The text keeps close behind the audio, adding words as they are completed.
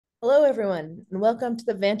Hello, everyone, and welcome to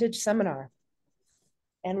the VaNTAGe seminar.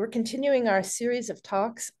 And we're continuing our series of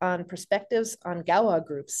talks on perspectives on Galois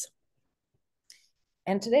groups.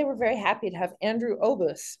 And today we're very happy to have Andrew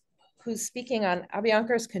Obus, who's speaking on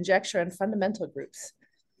Abhyankar's conjecture and fundamental groups.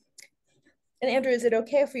 And Andrew, is it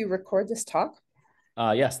okay if we record this talk?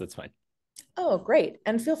 Yes, that's fine. Oh, great.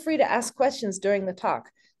 And feel free to ask questions during the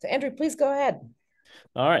talk. So Andrew, please go ahead.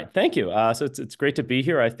 All right, thank you. So it's great to be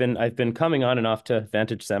here. I've been coming on and off to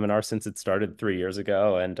VaNTAGe seminar since it started 3 years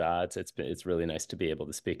ago, and it's really nice to be able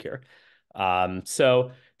to speak here.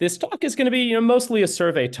 So this talk is going to be mostly a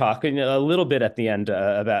survey talk, and a little bit at the end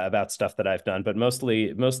about stuff that I've done, but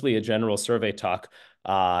mostly a general survey talk.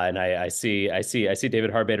 And I see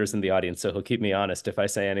David Harbader's in the audience, so he'll keep me honest if I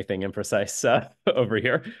say anything imprecise over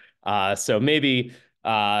here. So maybe. So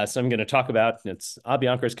I'm going to talk about it's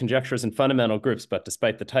Abhyankar's conjectures and fundamental groups, but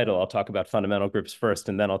despite the title, I'll talk about fundamental groups first,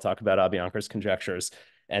 and then I'll talk about Abhyankar's conjectures,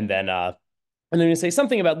 and then you say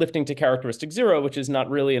something about lifting to characteristic zero, which is not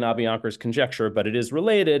really an Abhyankar's conjecture, but it is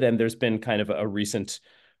related, and there's been kind of a recent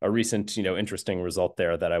interesting result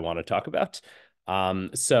there that I want to talk about.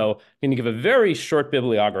 So I'm going to give a very short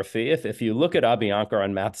bibliography. If you look at Abhyankar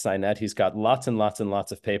on MathSciNet, he's got lots and lots and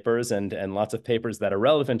lots of papers and lots of papers that are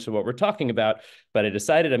relevant to what we're talking about. But I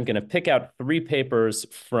decided I'm going to pick out 3 papers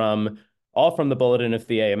all from the bulletin of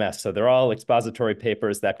the AMS. So they're all expository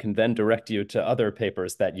papers that can then direct you to other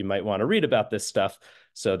papers that you might want to read about this stuff.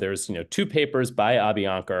 So there's 2 papers by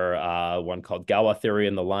Abhyankar, one called Galois theory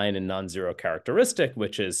and the line and non-zero characteristic,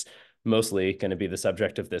 which is mostly going to be the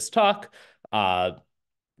subject of this talk.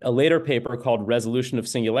 A later paper called Resolution of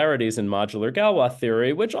Singularities in Modular Galois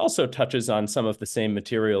Theory, which also touches on some of the same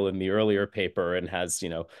material in the earlier paper and has,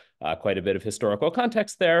 quite a bit of historical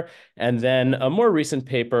context there. And then a more recent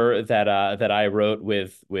paper that I wrote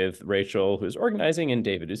with Rachel, who's organizing, and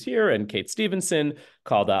David is here, and Kate Stevenson,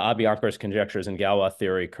 called Abhyankar's Conjectures in Galois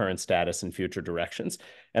Theory, Current Status and Future Directions.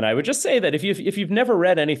 And I would just say that if you've never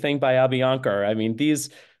read anything by Abhyankar, I mean,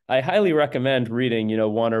 I highly recommend reading,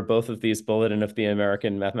 one or both of these Bulletin of the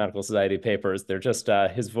American Mathematical Society papers. They're just,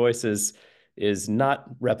 his voice is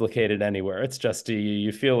not replicated anywhere. It's just,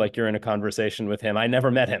 you feel like you're in a conversation with him. I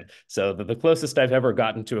never met him. So the closest I've ever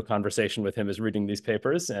gotten to a conversation with him is reading these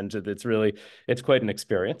papers. And it's quite an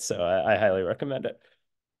experience. So I highly recommend it.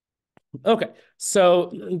 Okay,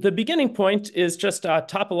 so the beginning point is just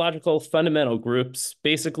topological fundamental groups.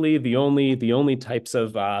 Basically, the only types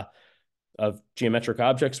of geometric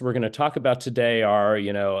objects we're going to talk about today are,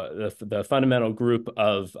 the fundamental group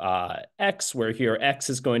of X, where here X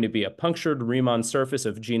is going to be a punctured Riemann surface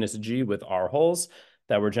of genus G with R holes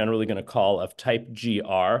that we're generally going to call of type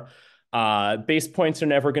GR. Base points are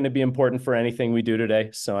never going to be important for anything we do today,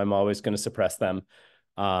 so I'm always going to suppress them.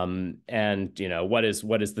 And what is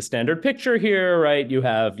the standard picture here, right? You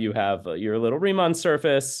have your little Riemann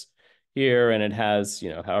surface here, and it has,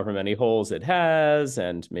 however many holes it has,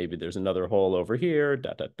 and maybe there's another hole over here,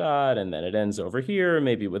 dot, dot, dot, and then it ends over here,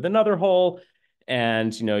 maybe with another hole.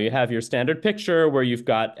 And, you have your standard picture where you've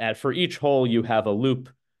got, for each hole, you have a loop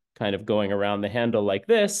kind of going around the handle like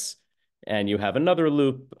this, and you have another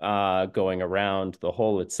loop going around the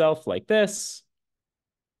hole itself like this.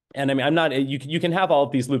 And I mean, you can have all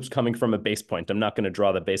of these loops coming from a base point. I'm not going to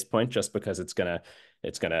draw the base point just because it's gonna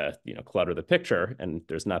clutter the picture, and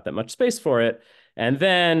there's not that much space for it. And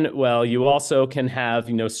then, well, you also can have,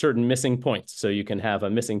 certain missing points. So you can have a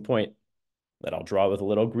missing point that I'll draw with a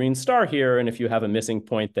little green star here. And if you have a missing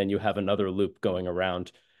point, then you have another loop going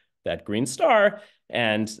around that green star.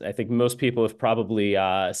 And I think most people have probably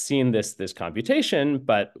seen this computation,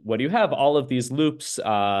 but what do you have? All of these loops,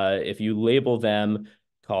 if you label them,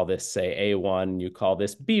 call this, say, A1, you call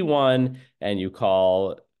this B1, and you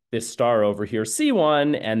call this star over here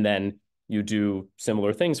C1, and then you do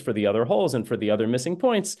similar things for the other holes and for the other missing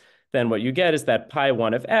points, then what you get is that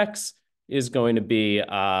pi1 of X is going to be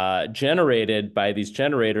generated by these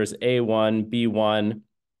generators A1, B1,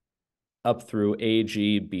 up through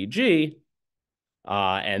AG, BG,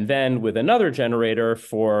 and then with another generator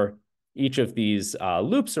for each of these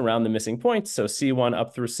loops around the missing points, so C1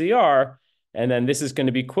 up through CR, and then this is going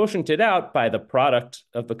to be quotiented out by the product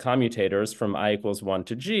of the commutators from I equals 1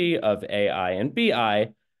 to G of AI and BI.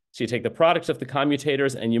 So you take the product of the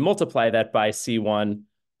commutators and you multiply that by C1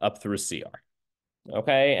 up through CR.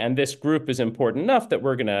 Okay, and this group is important enough that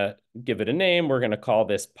we're going to give it a name. We're going to call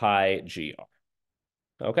this pi GR.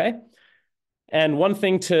 Okay. And one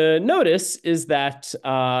thing to notice is that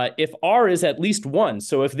if R is at least 1,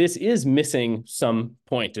 so if this is missing some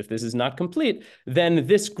point, if this is not complete, then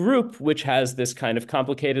this group, which has this kind of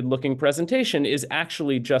complicated looking presentation, is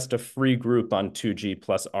actually just a free group on 2G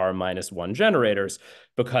plus R minus 1 generators.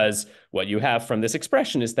 because what you have from this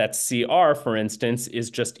expression is that CR, for instance, is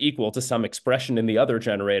just equal to some expression in the other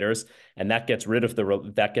generators, and that gets rid of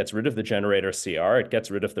the generator CR, it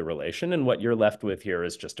gets rid of the relation, and what you're left with here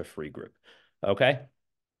is just a free group, okay?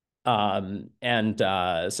 So,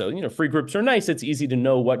 free groups are nice. It's easy to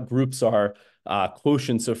know what groups are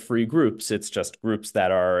quotients of free groups. It's just groups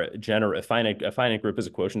that are a finite group is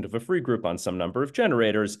a quotient of a free group on some number of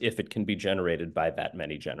generators if it can be generated by that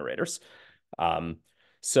many generators.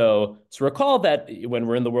 So recall that when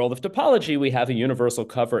we're in the world of topology, we have a universal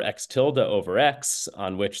cover x tilde over x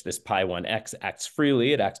on which this pi1x acts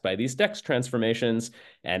freely. It acts by these Dex transformations,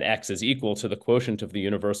 and x is equal to the quotient of the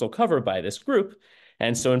universal cover by this group.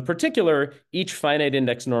 And so in particular, each finite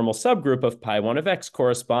index normal subgroup of pi1 of x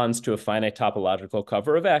corresponds to a finite topological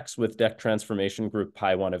cover of x with Deck transformation group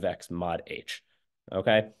pi1 of x mod h,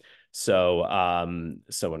 okay? So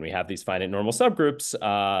when we have these finite normal subgroups,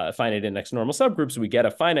 finite index normal subgroups, we get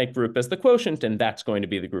a finite group as the quotient, and that's going to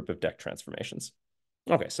be the group of Deck transformations.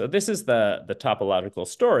 Okay, so this is the topological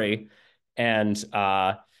story. And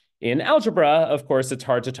in algebra, of course, it's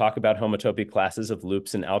hard to talk about homotopy classes of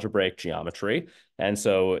loops in algebraic geometry. And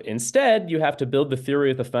so instead, you have to build the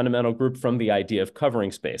theory of the fundamental group from the idea of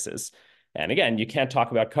covering spaces. And again, you can't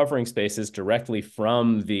talk about covering spaces directly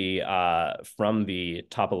from the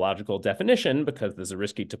topological definition because there's a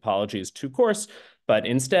risky topology is too coarse, but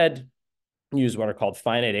instead use what are called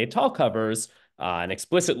finite étale covers. And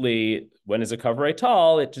explicitly, when is a cover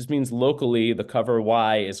étale? It just means locally the cover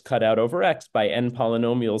y is cut out over x by n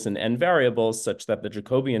polynomials and n variables such that the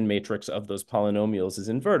Jacobian matrix of those polynomials is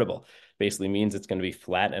invertible. Basically means it's going to be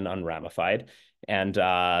flat and unramified. And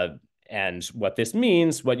what this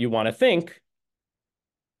means, what you want to think,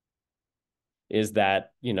 is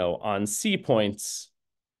that, on C points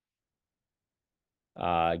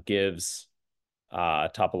gives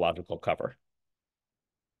topological cover.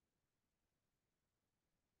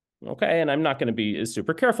 Okay, and I'm not going to be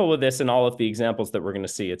super careful with this. In all of the examples that we're going to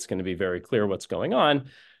see, it's going to be very clear what's going on.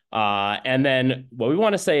 And then what we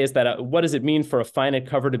want to say is that what does it mean for a finite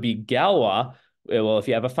cover to be Galois? Well, if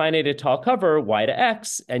you have a finite étale cover, y to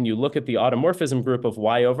x, and you look at the automorphism group of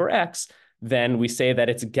y over x, then we say that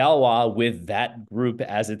it's Galois with that group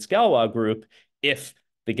as its Galois group if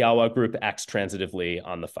the Galois group acts transitively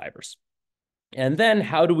on the fibers. And then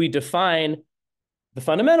how do we define the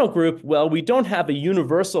fundamental group? Well, we don't have a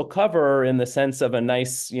universal cover in the sense of a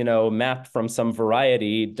nice, map from some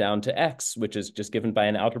variety down to x, which is just given by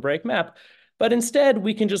an algebraic map. But instead,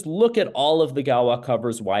 we can just look at all of the Galois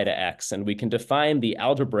covers y to x, and we can define the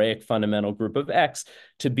algebraic fundamental group of x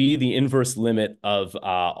to be the inverse limit of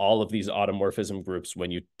all of these automorphism groups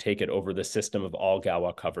when you take it over the system of all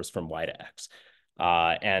Galois covers from y to x.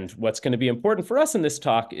 And what's going to be important for us in this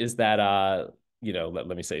talk is that let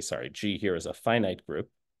me say, sorry, G here is a finite group.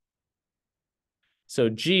 So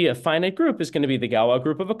G, a finite group, is going to be the Galois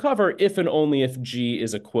group of a cover if and only if G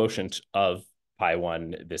is a quotient of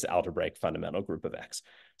pi1, this algebraic fundamental group of X.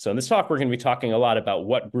 So in this talk, we're going to be talking a lot about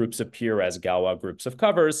what groups appear as Galois groups of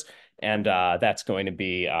covers. And that's going to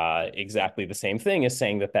be exactly the same thing as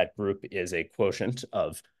saying that that group is a quotient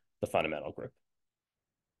of the fundamental group.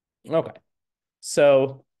 Okay,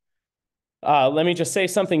 so let me just say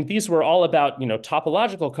something. These were all about,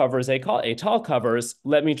 topological covers, étale covers.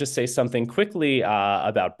 Let me just say something quickly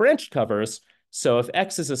about branched covers. So if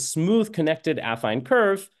X is a smooth connected affine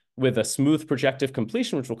curve with a smooth projective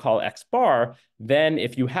completion, which we'll call X bar, then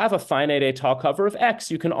if you have a finite étale cover of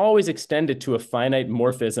X, you can always extend it to a finite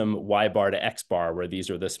morphism Y bar to X bar, where these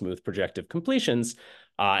are the smooth projective completions.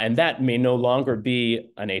 And that may no longer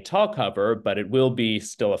be an étale cover, but it will be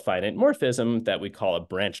still a finite morphism that we call a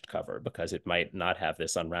branched cover because it might not have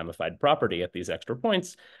this unramified property at these extra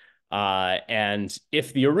points. And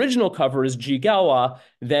if the original cover is G Galois,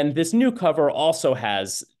 then this new cover also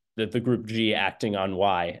has the group G acting on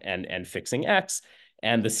Y and fixing X.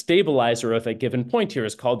 And the stabilizer of a given point here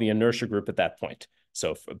is called the inertia group at that point.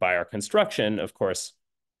 So by our construction, of course,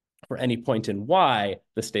 for any point in Y,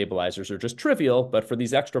 the stabilizers are just trivial, but for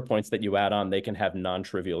these extra points that you add on, they can have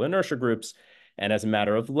non-trivial inertia groups. And as a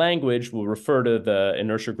matter of language, we'll refer to the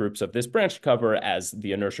inertia groups of this branched cover as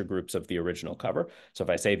the inertia groups of the original cover. So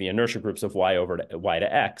if I say the inertia groups of Y over to Y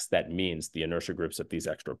to X, that means the inertia groups of these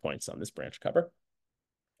extra points on this branch cover.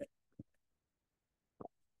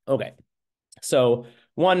 Okay, so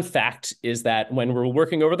one fact is that when we're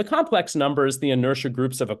working over the complex numbers, the inertia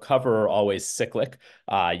groups of a cover are always cyclic.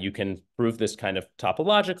 You can prove this kind of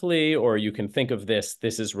topologically, or you can think of this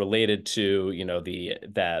is related to,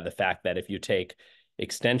 the fact that if you take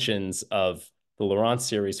extensions of the Laurent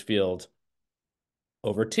series field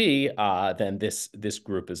over T, then this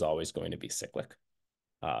group is always going to be cyclic.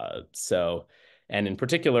 And in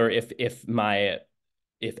particular, if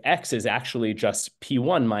X is actually just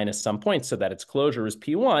P1 minus some points so that its closure is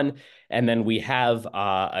P1, and then we have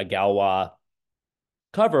a Galois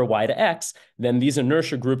cover Y to X, then these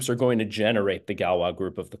inertia groups are going to generate the Galois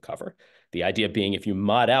group of the cover. The idea being if you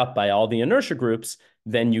mod out by all the inertia groups,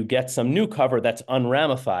 then you get some new cover that's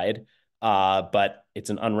unramified, but it's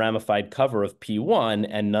an unramified cover of P1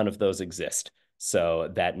 and none of those exist.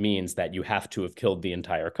 So that means that you have to have killed the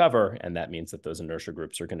entire cover, and that means that those inertia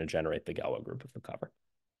groups are going to generate the Galois group of the cover.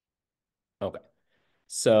 Okay,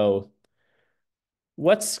 so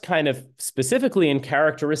what's kind of specifically in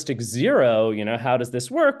characteristic 0, how does this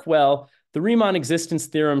work? Well, the Riemann existence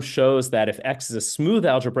theorem shows that if X is a smooth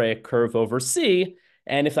algebraic curve over C,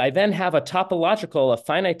 and if I then have a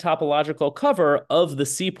finite topological cover of the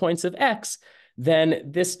C points of X, then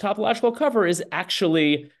this topological cover is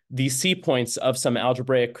actually the C points of some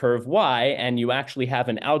algebraic curve Y, and you actually have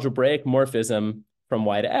an algebraic morphism from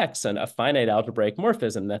Y to X, and a finite algebraic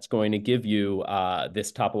morphism that's going to give you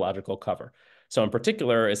this topological cover. So in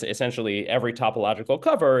particular, essentially every topological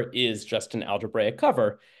cover is just an algebraic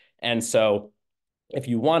cover. And so if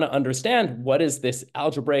you want to understand what is this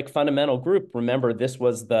algebraic fundamental group, remember this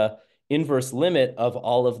was the inverse limit of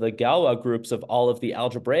all of the Galois groups of all of the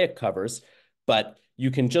algebraic covers, but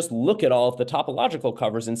you can just look at all of the topological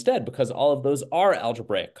covers instead because all of those are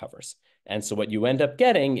algebraic covers. And so what you end up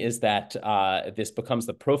getting is that this becomes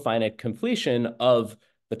the profinite completion of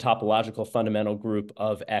the topological fundamental group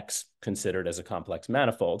of X considered as a complex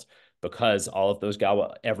manifold, because all of those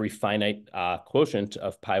Galois, every finite quotient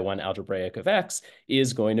of pi1 algebraic of X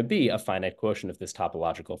is going to be a finite quotient of this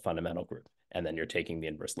topological fundamental group. And then you're taking the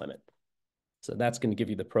inverse limit. So that's going to give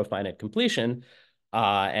you the profinite completion.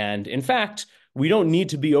 And in fact, we don't need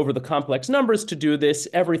to be over the complex numbers to do this.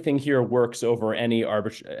 Everything here works over any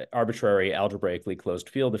arbitrary algebraically closed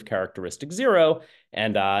field of characteristic 0.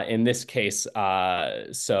 And in this case, the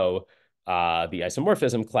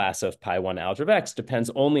isomorphism class of pi1 algebra of X depends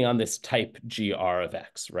only on this type GR of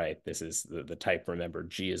X, right? This is the type, remember,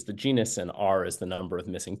 G is the genus and R is the number of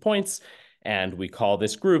missing points. And we call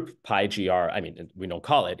this group pi GR. I mean, we don't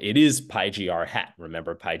call it. It is pi GR hat.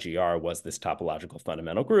 Remember, pi GR was this topological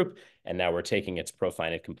fundamental group, and now we're taking its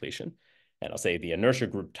profinite completion. And I'll say the inertia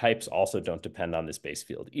group types also don't depend on this base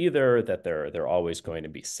field either, that they're always going to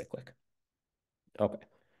be cyclic. Okay,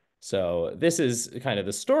 so this is kind of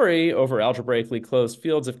the story over algebraically closed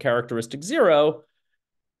fields of characteristic 0.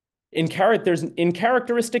 In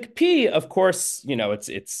characteristic P, of course,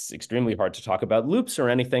 it's extremely hard to talk about loops or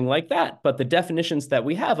anything like that, but the definitions that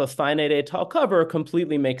we have of finite étale cover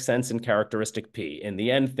completely make sense in characteristic P. In the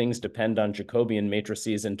end, things depend on Jacobian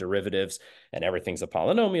matrices and derivatives, and everything's a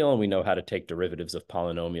polynomial, and we know how to take derivatives of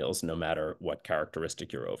polynomials no matter what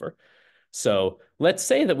characteristic you're over. So let's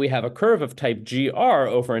say that we have a curve of type GR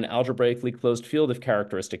over an algebraically closed field of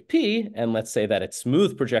characteristic P, and let's say that its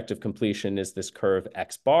smooth projective completion is this curve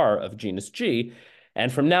X bar of genus G.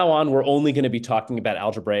 And from now on, we're only going to be talking about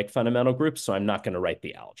algebraic fundamental groups, so I'm not going to write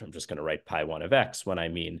the alg. I'm just going to write pi1 of X when I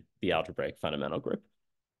mean the algebraic fundamental group.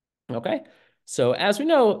 Okay, so as we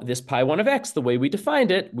know, this pi1 of X, the way we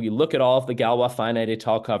defined it, we look at all of the Galois finite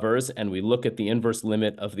étale covers, and we look at the inverse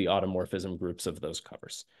limit of the automorphism groups of those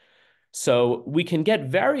covers. So we can get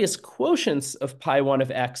various quotients of pi1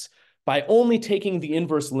 of X by only taking the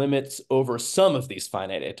inverse limits over some of these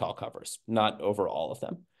finite étale covers, not over all of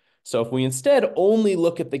them. So if we instead only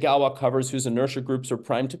look at the Galois covers whose inertia groups are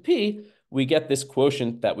prime to P, we get this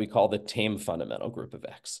quotient that we call the tame fundamental group of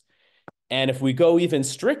X. And if we go even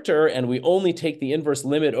stricter and we only take the inverse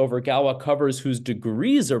limit over Galois covers whose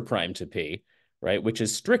degrees are prime to P, right, which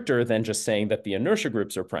is stricter than just saying that the inertia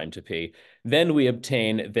groups are prime to P, then we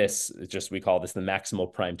obtain this, we call this the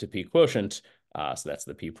maximal prime to P quotient. So that's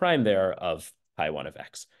the P prime there of pi1 of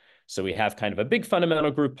X. So we have kind of a big fundamental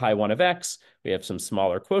group, pi1 of X. We have some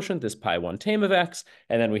smaller quotient, this pi1 tame of X.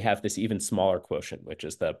 And then we have this even smaller quotient, which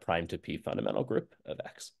is the prime to P fundamental group of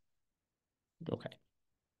X. Okay.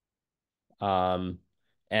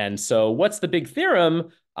 And so what's the big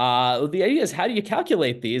theorem? The idea is, how do you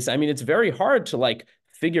calculate these? I mean, it's very hard to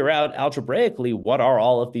figure out algebraically what are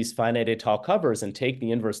all of these finite étale covers and take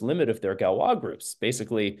the inverse limit of their Galois groups.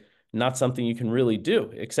 Basically, not something you can really do,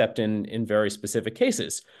 except in very specific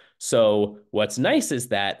cases. So what's nice is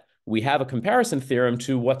that we have a comparison theorem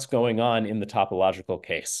to what's going on in the topological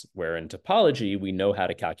case, where in topology, we know how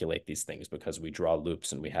to calculate these things because we draw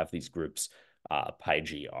loops and we have these groups pi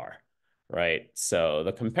GR. Right? So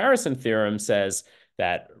the comparison theorem says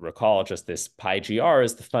that, recall just this pi GR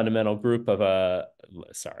is the fundamental group of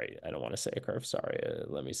sorry, I don't want to say a curve, sorry,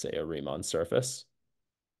 let me say a Riemann surface.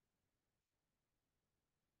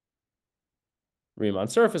 Riemann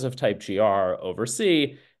surface of type GR over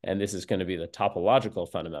C, and this is going to be the topological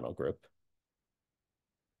fundamental group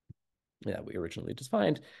that we originally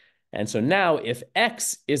defined. And so now if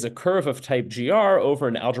X is a curve of type GR over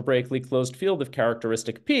an algebraically closed field of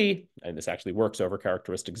characteristic P, and this actually works over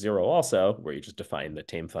characteristic 0 also, where you just define the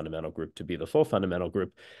tame fundamental group to be the full fundamental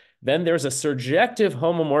group, then there's a surjective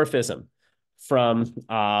homomorphism from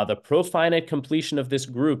the profinite completion of this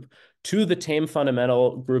group to the tame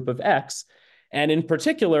fundamental group of X. And in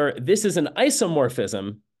particular, this is an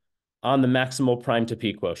isomorphism on the maximal prime to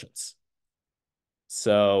P quotients.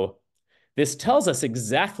 So this tells us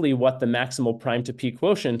exactly what the maximal prime to P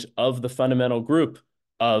quotient of the fundamental group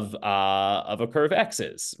of a curve X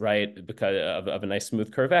is, right? Because of a nice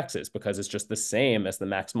smooth curve X is, because it's just the same as the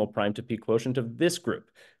maximal prime to P quotient of this group,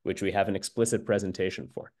 which we have an explicit presentation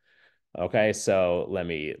for. Okay, so let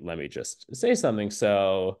me just say something.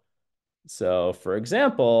 So for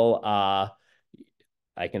example,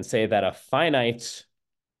 I can say that a finite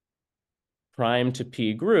prime to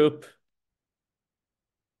P group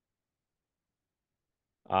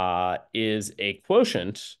is a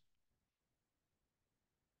quotient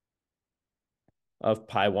of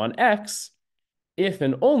pi1x if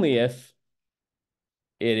and only if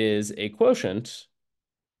it is a quotient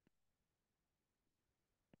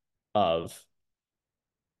of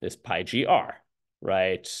this pi gr,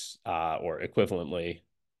 right? Or equivalently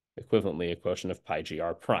a quotient of pi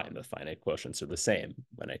gr prime. The finite quotients are the same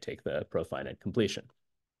when I take the profinite completion.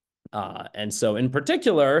 And so in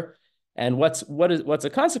particular, and what's a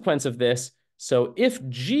consequence of this? So if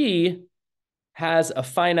G has a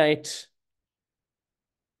finite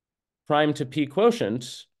prime to P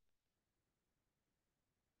quotient,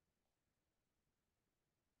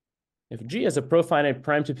 if G has a profinite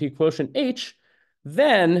prime to P quotient H,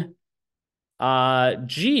 then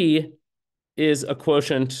G is a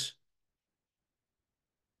quotient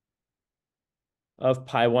of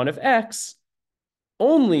pi1 of X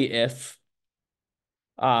only if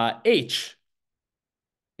H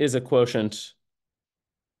is a quotient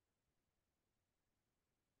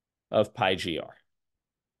of pi gr,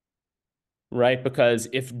 right? Because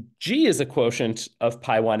if G is a quotient of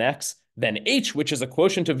pi1x, then H, which is a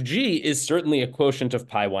quotient of G, is certainly a quotient of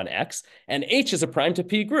pi1x, and H is a prime to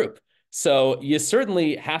P group. So you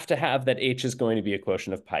certainly have to have that H is going to be a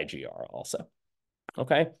quotient of pi gr also,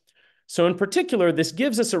 okay? So in particular, this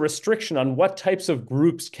gives us a restriction on what types of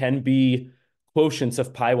groups can be quotients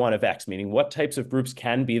of pi1 of X, meaning what types of groups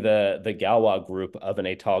can be the Galois group of an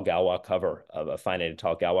étal Galois cover, of a finite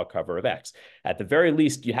étal Galois cover of X. At the very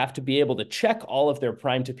least, you have to be able to check all of their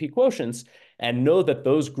prime to P quotients and know that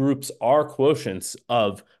those groups are quotients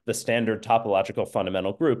of the standard topological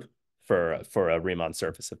fundamental group for a Riemann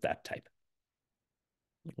surface of that type.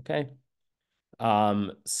 Okay.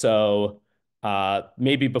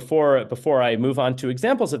 Maybe before I move on to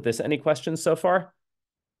examples of this, any questions so far?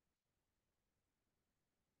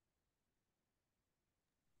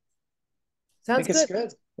 Sounds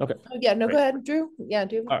good. Okay. Oh, yeah, no, Great. go ahead, Drew. Yeah,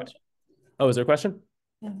 do you have a question? Oh, is there a question?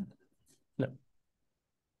 Yeah. No.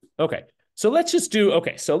 Okay. So let's do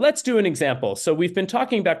an example. So we've been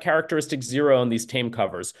talking about characteristic 0 in these tame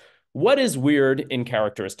covers. What is weird in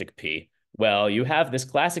characteristic P? Well, you have this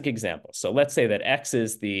classic example. So let's say that X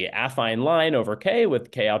is the affine line over K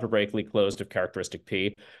with K algebraically closed of characteristic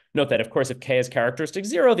P. Note that, of course, if K is characteristic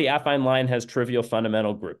 0, the affine line has trivial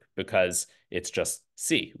fundamental group because it's just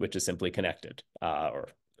C, which is simply connected or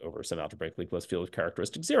over some algebraically closed field of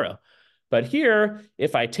characteristic 0. But here,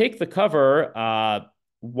 if I take the cover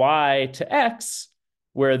y to x,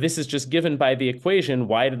 where this is just given by the equation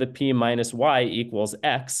y to the p minus y equals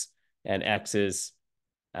x, and x is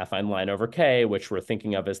affine line over k, which we're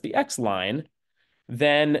thinking of as the x line,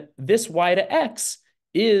 then this y to x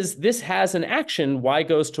this has an action y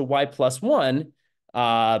goes to y plus 1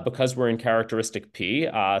 because we're in characteristic P.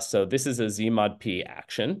 So this is a z mod P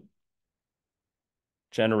action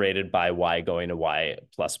generated by y going to y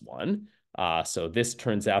plus 1. So this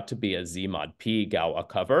turns out to be a z mod P Galois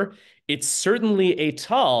cover. It's certainly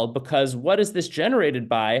étal because what is this generated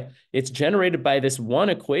by? It's generated by this one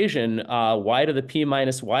equation, y to the p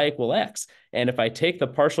minus y equal x. And if I take the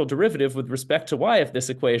partial derivative with respect to y of this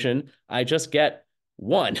equation, I just get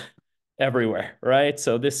 1 everywhere, right?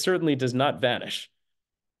 So this certainly does not vanish.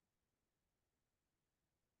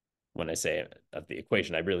 When I say of the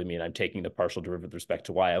equation, I really mean I'm taking the partial derivative with respect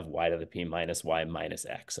to y of y to the p minus y minus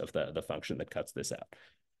x of the function that cuts this out.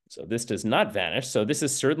 So this does not vanish. So this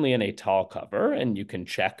is certainly an étal cover, and you can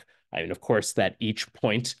check, I mean, of course, that each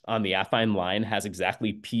point on the affine line has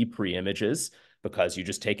exactly p preimages because you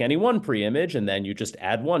just take any one preimage and then you just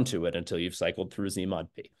add 1 to it until you've cycled through z mod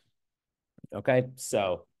p. Okay,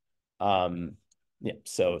 so yeah,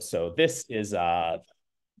 so this is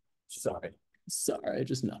sorry, I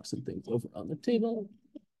just knocked some things over on the table.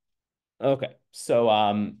 Okay, so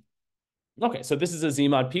okay, so this is a Z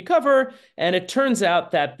mod P cover, and it turns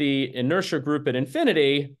out that the inertia group at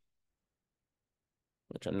infinity,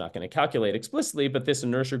 which I'm not going to calculate explicitly, but this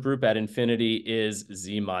inertia group at infinity is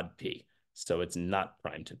Z mod P. So it's not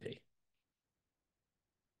prime to P.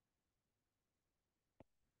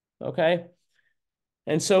 Okay.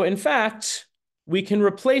 And so in fact, we can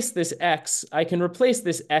replace this X. I can replace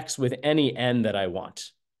this X with any N that I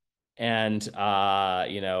want. And,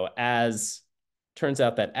 you know, as turns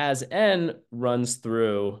out that as N runs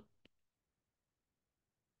through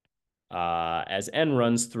the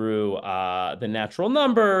natural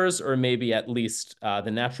numbers, or maybe at least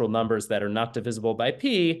the natural numbers that are not divisible by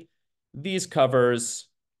P, these covers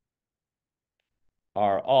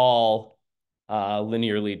are all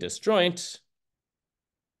linearly disjoint.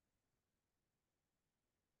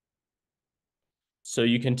 So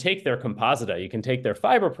you can take their composita, you can take their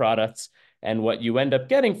fiber products, and what you end up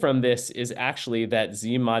getting from this is actually that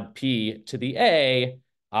Z mod P to the A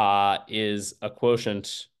is a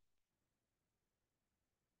quotient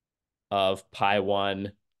of pi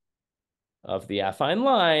 1 of the affine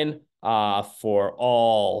line for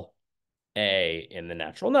all A in the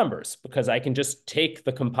natural numbers, because I can just take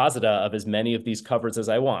the composita of as many of these covers as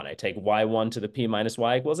I want. I take y1 to the p minus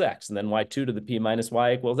y equals x, and then y2 to the p minus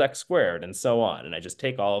y equals x squared, and so on. And I just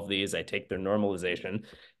take all of these, I take their normalization,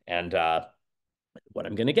 and what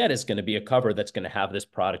I'm going to get is going to be a cover that's going to have this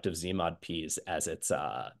product of Z mod P's as its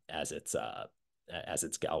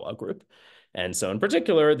Galois group. And so in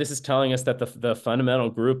particular, this is telling us that the fundamental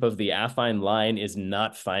group of the affine line is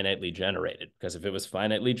not finitely generated, because if it was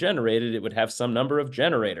finitely generated, it would have some number of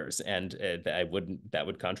generators, and that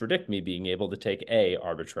would contradict me being able to take A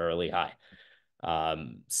arbitrarily high.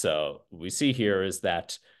 So we see here is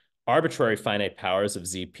that arbitrary finite powers of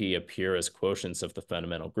ZP appear as quotients of the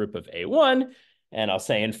fundamental group of A1. And I'll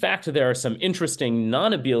say, in fact, there are some interesting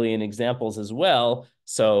non-abelian examples as well.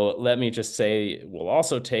 So let me just say, we'll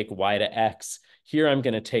also take y to x. Here, I'm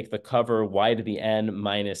going to take the cover y to the n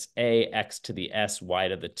minus a x to the s y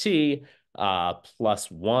to the t.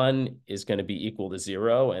 Plus 1 is going to be equal to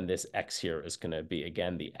 0. And this x here is going to be,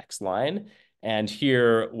 again, the x line. And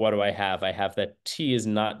here, what do I have? I have that t is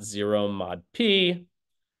not 0 mod p.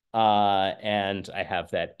 And I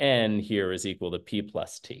have that n here is equal to p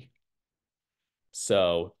plus t.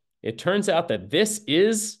 So it turns out that this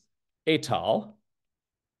is étal.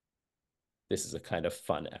 This is a kind of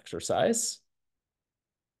fun exercise.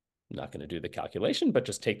 I'm not going to do the calculation, but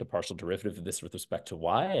just take the partial derivative of this with respect to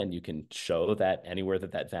y, and you can show that anywhere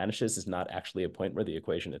that vanishes is not actually a point where the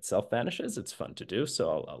equation itself vanishes. It's fun to do,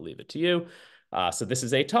 so I'll leave it to you. So this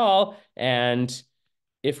is étal, and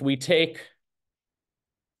if we take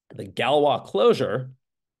the Galois closure,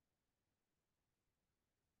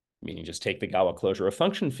 meaning just take the Galois closure of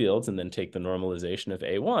function fields and then take the normalization of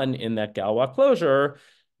A1 in that Galois closure,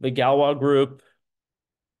 the Galois group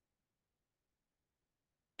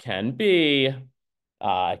can be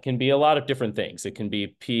a lot of different things. It can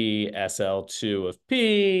be PSL2 of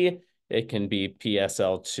P, it can be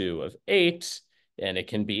PSL2 of 8, and it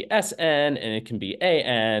can be SN, and it can be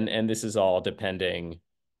AN, and this is all depending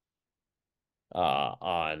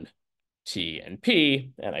on T and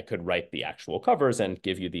P, and I could write the actual covers and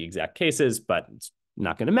give you the exact cases, but it's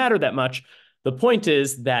not going to matter that much. The point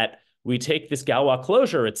is that we take this Galois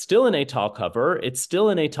closure, it's still an étal cover, it's still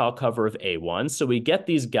an étal cover of A1, so we get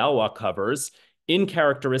these Galois covers in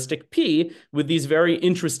characteristic P with these very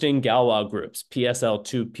interesting Galois groups,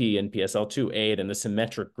 PSL2P and PSL2A, and the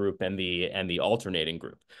symmetric group and the alternating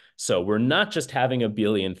group. So we're not just having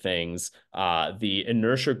abelian things. The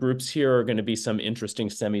inertia groups here are going to be some interesting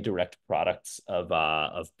semi-direct products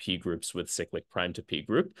of P groups with cyclic prime to P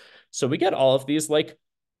group. So we get all of these like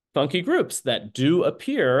funky groups that do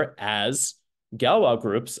appear as Galois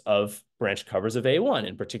groups of branch covers of A1.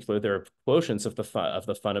 In particular, they're quotients of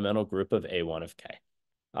the fundamental group of A1 of K.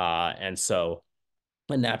 And so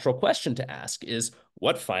a natural question to ask is,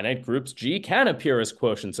 what finite groups G can appear as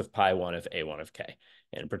quotients of pi 1 of A1 of K?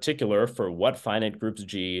 In particular, for what finite groups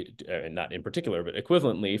G, not in particular, but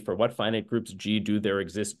equivalently, for what finite groups G do there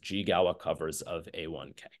exist G Galois covers of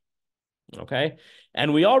A1K? Okay,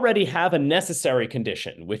 and we already have a necessary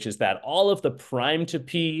condition, which is that all of the prime to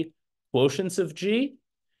P quotients of G,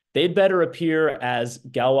 they'd better appear as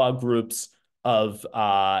Galois groups of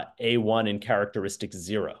A1 in characteristic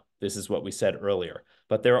 0. This is what we said earlier.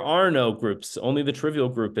 but there are no groups. Only the trivial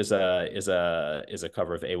group is a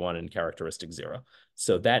cover of A1 and characteristic 0.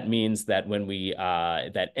 So that means that when we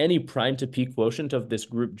that any prime to p quotient of this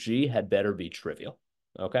group G had better be trivial.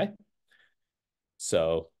 Okay.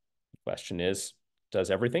 So the question is,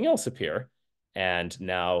 does everything else appear? And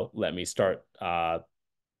now let me start. What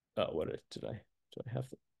did I have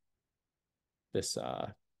this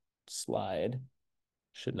slide?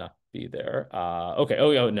 Should not be there. Okay.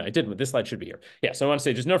 Oh, no, I did. This slide should be here. Yeah. So I want to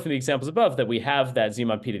say, just note from the examples above that we have that z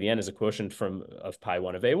mod p to the n is a quotient of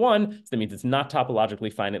pi1 of a1. So that means it's not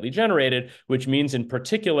topologically finitely generated, which means in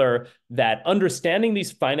particular that understanding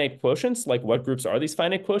these finite quotients, like what groups are these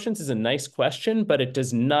finite quotients, is a nice question, but it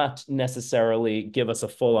does not necessarily give us a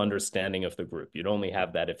full understanding of the group. You'd only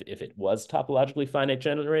have that if it was topologically finite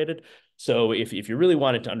generated. So if you really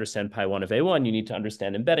wanted to understand pi1 of a1, you need to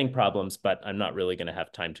understand embedding problems, but I'm not really going to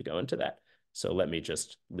have time to go into that. So let me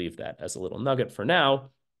just leave that as a little nugget for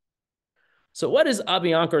now. So what is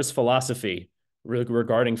Abhyankar's philosophy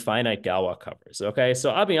regarding finite Galois covers? Okay,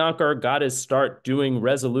 so Abhyankar got his start doing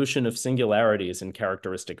resolution of singularities in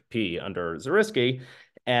characteristic P under Zariski.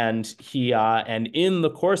 And in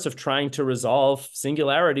the course of trying to resolve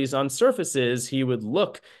singularities on surfaces, he would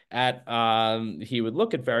look at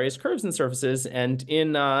various curves and surfaces. And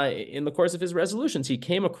in the course of his resolutions, he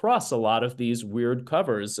came across a lot of these weird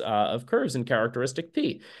covers of curves in characteristic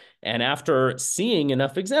P. And after seeing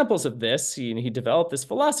enough examples of this, he developed this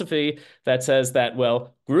philosophy that says that,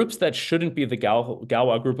 well, groups that shouldn't be the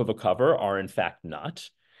Galois group of a cover are in fact not.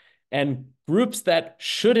 And groups that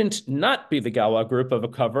shouldn't not be the Galois group of a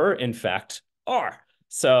cover, in fact, are.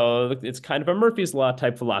 So it's kind of a Murphy's Law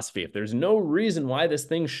type philosophy. If there's no reason why this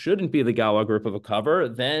thing shouldn't be the Galois group of a cover,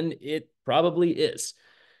 then it probably is.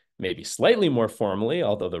 Maybe slightly more formally,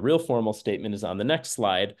 although the real formal statement is on the next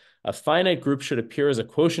slide, a finite group should appear as a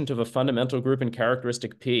quotient of a fundamental group in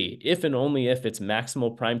characteristic P, if and only if its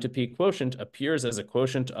maximal prime to P quotient appears as a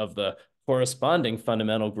quotient of the corresponding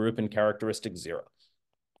fundamental group in characteristic 0.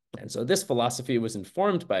 And so this philosophy was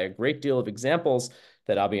informed by a great deal of examples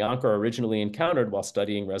that Abhyankar originally encountered while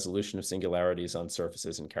studying resolution of singularities on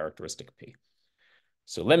surfaces in characteristic P.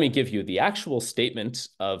 So let me give you the actual statement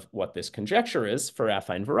of what this conjecture is for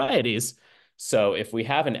affine varieties. So if we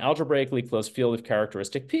have an algebraically closed field of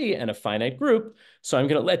characteristic P and a finite group, so I'm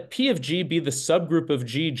going to let P of G be the subgroup of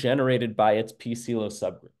G generated by its P-CELO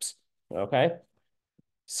subgroups. Okay?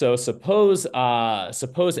 So suppose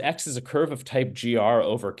X is a curve of type GR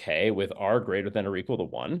over K with R greater than or equal to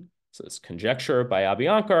 1. So it's conjecture by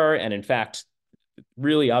Abhyankar, and in fact,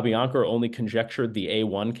 really Abhyankar only conjectured the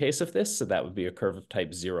A1 case of this, so that would be a curve of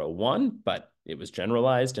type 0, 1, but it was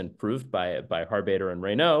generalized and proved by Harbader and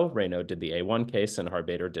Raynaud. Raynaud did the A1 case and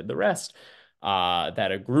Harbader did the rest.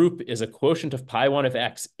 That a group is a quotient of pi1 of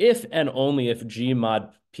X if and only if G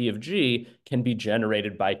mod P of G can be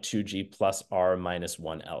generated by 2G plus R minus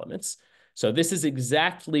 1 elements. So this is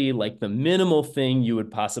exactly like the minimal thing you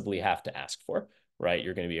would possibly have to ask for, right?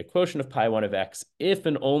 You're going to be a quotient of pi1 of X if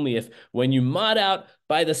and only if when you mod out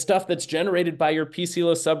by the stuff that's generated by your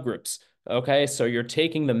P-CELO subgroups, okay? So you're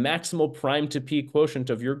taking the maximal prime to P quotient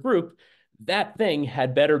of your group, that thing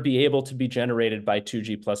had better be able to be generated by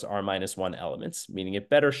 2G plus R minus 1 elements, meaning it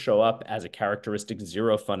better show up as a characteristic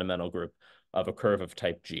 0 fundamental group of a curve of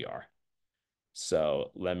type GR.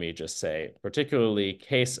 So let me just say, particularly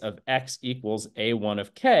case of X equals A1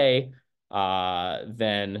 of K,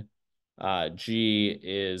 then G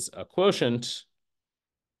is a quotient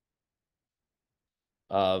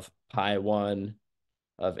of pi1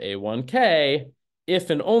 of A1K if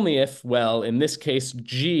and only if, well, in this case,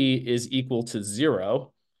 G is equal to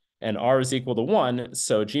 0 and R is equal to 1.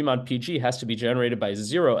 So G mod PG has to be generated by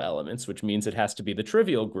 0 elements, which means it has to be the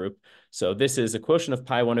trivial group. So this is a quotient of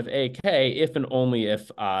pi1 of AK if and only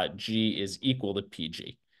if G is equal to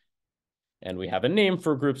PG. And we have a name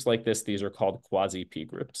for groups like this. These are called quasi-P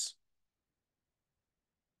groups.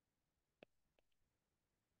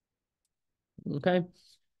 Okay.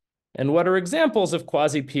 And what are examples of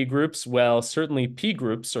quasi-P groups? Well, certainly P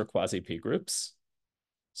groups are quasi-P groups.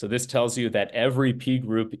 So this tells you that every P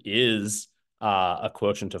group is a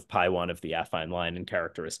quotient of pi1 of the affine line in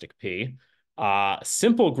characteristic P.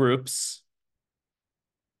 Simple groups,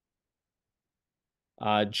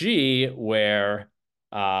 G, where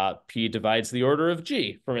P divides the order of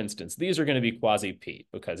G, for instance. These are going to be quasi-P,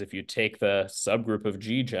 because if you take the subgroup of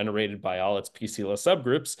G generated by all its P-CELO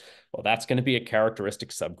subgroups, well, that's going to be a characteristic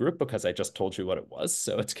subgroup, because I just told you what it was,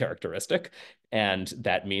 so it's characteristic, and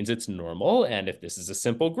that means it's normal, and if this is a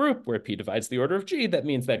simple group where P divides the order of G, that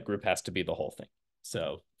means that group has to be the whole thing.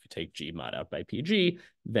 So if you take G mod out by PG,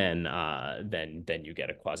 then you get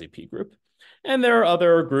a quasi-P group. And there are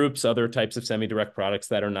other groups, other types of semi-direct products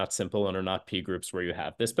that are not simple and are not P groups where you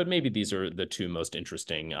have this, but maybe these are the two most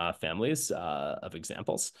interesting families of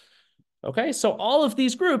examples. Okay, so all of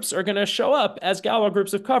these groups are going to show up as Galois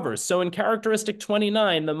groups of covers. So in characteristic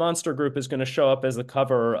 29, the monster group is going to show up as the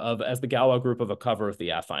Galois group of a cover of the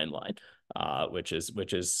affine line, which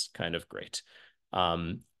is kind of great.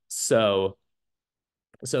 So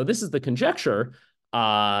this is the conjecture,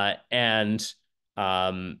 and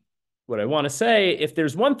what I want to say, if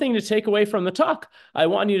there's one thing to take away from the talk, I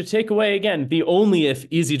want you to take away again the only if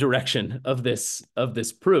easy direction of this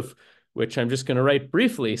proof, which I'm just going to write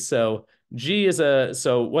briefly. So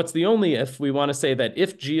what's the only if? We want to say that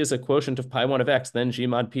if G is a quotient of pi 1 of x, then G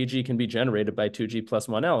mod PG can be generated by 2G plus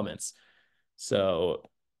 1 elements. So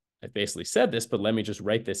I basically said this, but let me just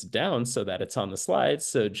write this down so that it's on the slides.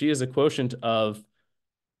 So G is a quotient of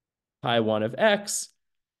pi 1 of x.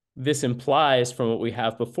 This implies from what we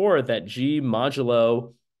have before that G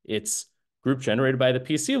modulo its group generated by the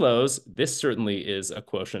p-silos, this certainly is a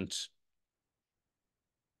quotient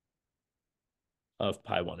of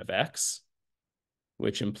pi 1 of x,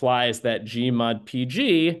 which implies that G mod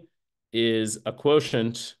PG is a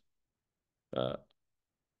quotient of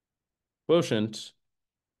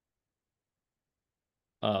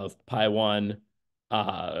pi 1,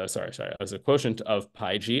 as a quotient of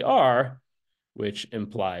pi GR, which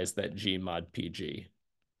implies that G mod PG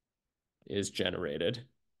is generated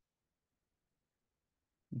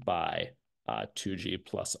by 2G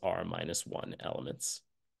plus R minus 1 elements.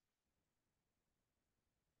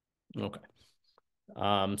 Okay.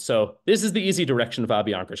 So this is the easy direction of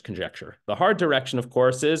Abhyankar's conjecture. The hard direction, of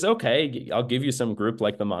course, is, okay, I'll give you some group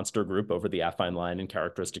like the monster group over the affine line in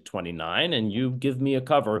characteristic 29, and you give me a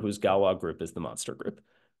cover whose Galois group is the monster group,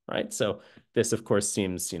 right? So this, of course,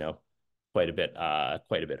 seems, quite a bit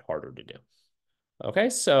harder to do. Okay,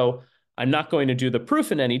 so I'm not going to do the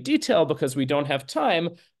proof in any detail because we don't have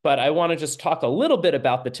time, but I want to just talk a little bit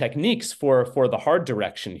about the techniques for the hard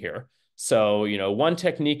direction here. So, one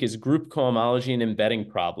technique is group cohomology and embedding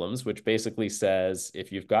problems, which basically says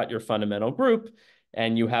if you've got your fundamental group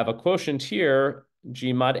and you have a quotient here,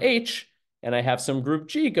 G mod H, and I have some group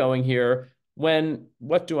G going here,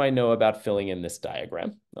 what do I know about filling in this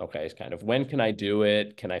diagram? Okay, it's kind of when can I do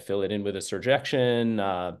it? Can I fill it in with a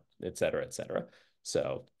surjection, et cetera, et cetera.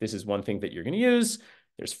 So this is one thing that you're going to use.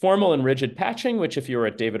 There's formal and rigid patching, which if you were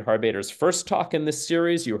at David Harbader's first talk in this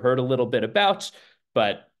series, you heard a little bit about,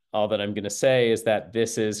 but all that I'm going to say is that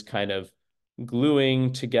this is kind of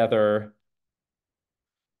gluing together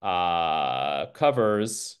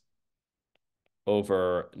covers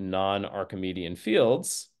over non-Archimedean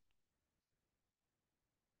fields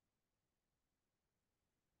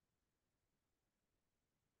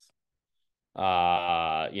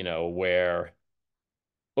where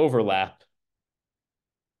overlap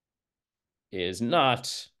is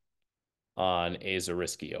not on a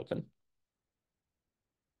Zariski open.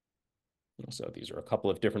 So these are a couple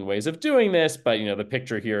of different ways of doing this, but the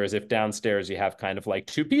picture here is if downstairs you have kind of like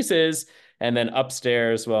two pieces, and then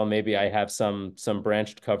upstairs, well, maybe I have some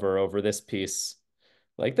branched cover over this piece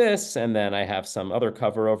like this, and then I have some other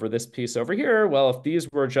cover over this piece over here. Well, if these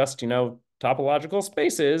were just, topological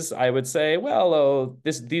spaces, I would say, well,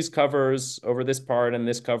 these covers over this part and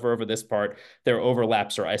this cover over this part, their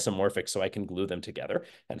overlaps are isomorphic, so I can glue them together.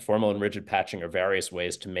 And formal and rigid patching are various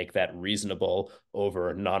ways to make that reasonable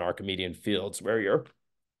over non-Archimedean fields where your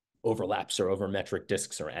overlaps are over metric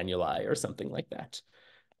disks or annuli or something like that.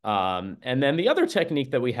 And then the other technique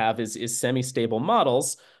that we have is semi-stable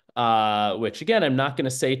models, which again, I'm not going to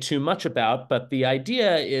say too much about, but the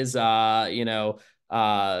idea is,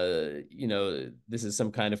 this is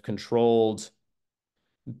some kind of controlled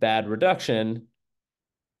bad reduction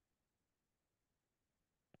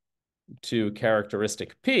to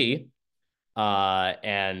characteristic P. So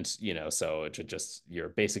just your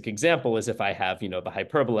basic example is if I have, the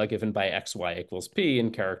hyperbola given by xy equals P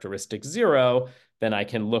in characteristic 0, then I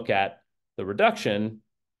can look at the reduction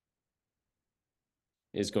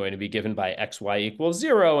is going to be given by xy equals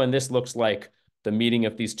 0, and this looks like the meeting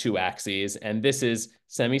of these two axes, and this is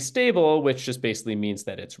semi-stable, which just basically means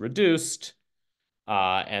that it's reduced,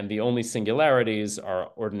 and the only singularities are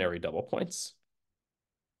ordinary double points.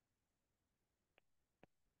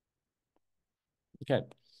 Okay.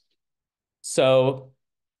 So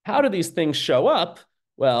how do these things show up?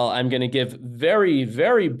 Well, I'm going to give very,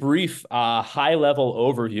 very brief high-level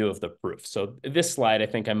overview of the proof. So this slide, I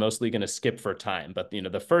think I'm mostly going to skip for time. But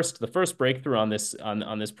the first breakthrough on this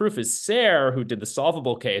proof is Serre, who did the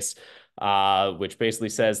solvable case, which basically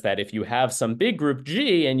says that if you have some big group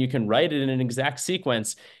G and you can write it in an exact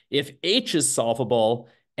sequence, if H is solvable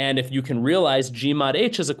And if you can realize G mod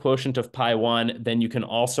H as a quotient of pi 1, then you can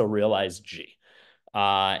also realize G.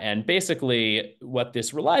 And basically, what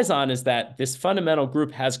this relies on is that this fundamental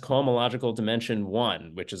group has cohomological dimension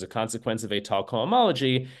 1, which is a consequence of étale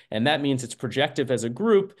cohomology. And that means it's projective as a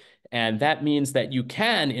group. And that means that you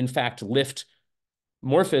can, in fact, lift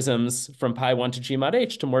morphisms from pi 1 to G mod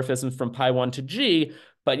H to morphisms from pi 1 to G,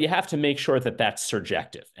 but you have to make sure that that's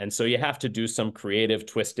surjective. And so you have to do some creative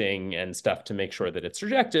twisting and stuff to make sure that it's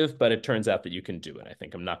surjective, but it turns out that you can do it. I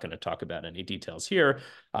think I'm not going to talk about any details here.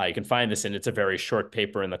 You can find this it's a very short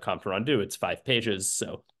paper in the Compte Rendu. It's 5 pages,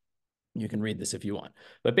 so you can read this if you want.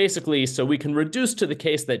 But basically, so we can reduce to the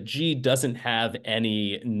case that G doesn't have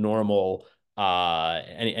any normal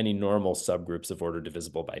any normal subgroups of order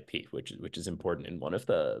divisible by P, which is important in one of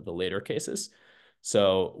the later cases.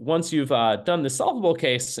 So once you've done the solvable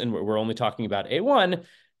case, and we're only talking about A1,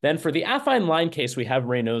 then for the affine line case, we have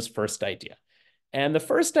Raynaud's first idea. And the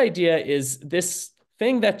first idea is this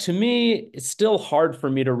thing that to me is still hard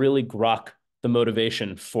for me to really grok the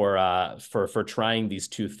motivation for trying these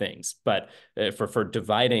two things, but for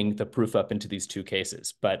dividing the proof up into these two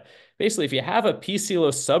cases. But basically, if you have a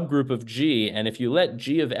p-silo subgroup of G, and if you let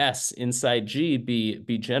G of S inside G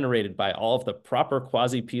be generated by all of the proper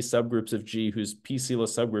quasi-p subgroups of G whose p-silo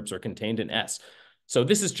subgroups are contained in S. So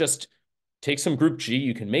this is just take some group G,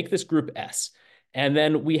 you can make this group S. And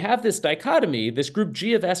then we have this dichotomy. This group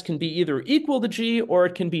G of S can be either equal to G or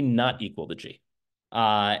it can be not equal to G.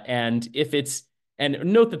 And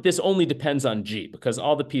note that this only depends on G because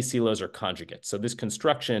all the p-silos are conjugates. So this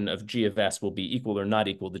construction of G of S will be equal or not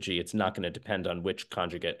equal to G. It's not going to depend on which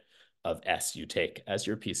conjugate of S you take as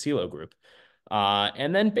your p-silo group.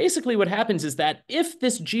 And then basically what happens is that if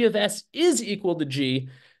this G of S is equal to G,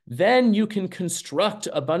 then you can construct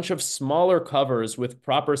a bunch of smaller covers with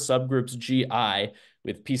proper subgroups GI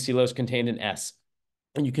with p-silos contained in S.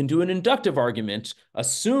 And you can do an inductive argument,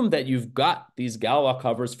 assume that you've got these Galois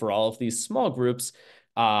covers for all of these small groups.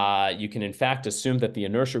 You can, in fact, assume that the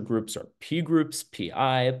inertia groups are P groups,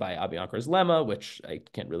 PI by Abhyankar's lemma, which I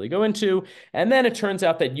can't really go into. And then it turns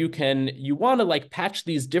out that you want to like patch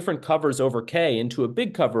these different covers over K into a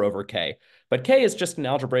big cover over K. But K is just an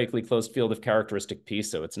algebraically closed field of characteristic P,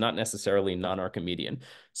 so it's not necessarily non-Archimedean.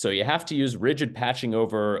 So you have to use rigid patching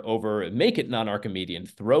over make it non-Archimedean,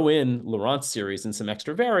 throw in Laurent series in some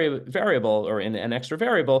extra variable or in an extra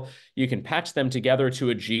variable. You can patch them together to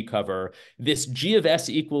a G cover. This G of S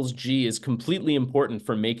equals G is completely important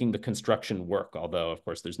for making the construction work, although, of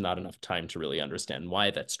course, there's not enough time to really understand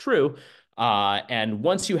why that's true. And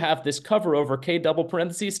once you have this cover over K double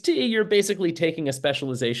parentheses T, you're basically taking a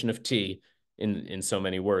specialization of T in so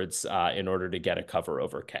many words in order to get a cover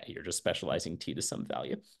over K. You're just specializing T to some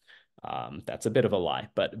value. That's a bit of a lie,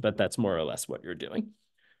 but that's more or less what you're doing.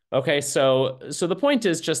 Okay, so the point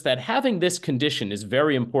is just that having this condition is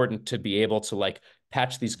very important to be able to like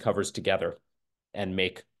patch these covers together and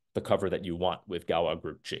make the cover that you want with Galois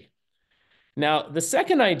group G. Now, the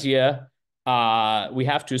second idea, we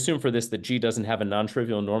have to assume for this that G doesn't have a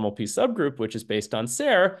non-trivial normal P subgroup, which is based on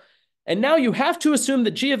Serre. And now you have to assume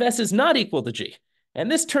that G of S is not equal to G. And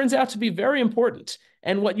this turns out to be very important.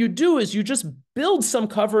 And what you do is you just build some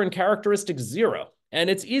cover in characteristic 0. And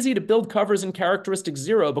it's easy to build covers in characteristic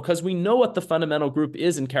 0 because we know what the fundamental group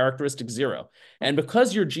is in characteristic 0. And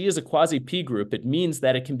because your G is a quasi-P group, it means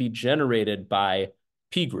that it can be generated by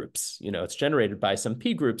P groups. You know, it's generated by some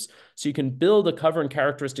P groups. So you can build a cover in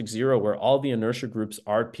characteristic 0 where all the inertia groups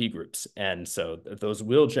are P groups. And so those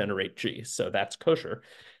will generate G. So that's kosher.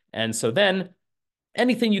 And so then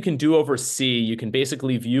anything you can do over C, you can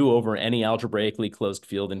basically view over any algebraically closed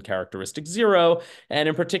field in characteristic 0. And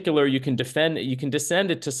in particular, you can descend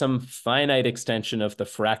it to some finite extension of the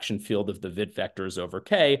fraction field of the Witt vectors over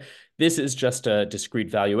K. This is just a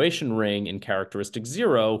discrete valuation ring in characteristic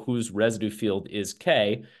 0 whose residue field is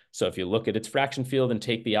K. So if you look at its fraction field and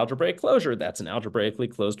take the algebraic closure, that's an algebraically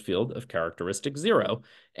closed field of characteristic 0.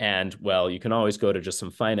 And well, you can always go to just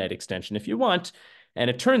some finite extension if you want. And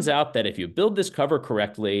it turns out that if you build this cover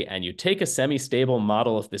correctly and you take a semi-stable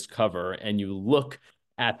model of this cover and you look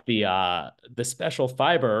at the special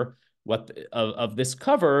fiber of this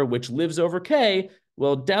cover, which lives over K,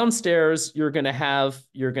 well, downstairs you're gonna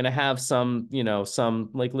have some some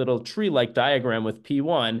like little tree-like diagram with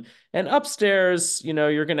P1, and upstairs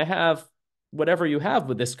you're gonna have whatever you have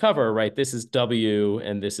with this cover, right? This is W,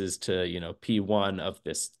 and this is to P1 of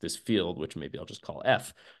this field, which maybe I'll just call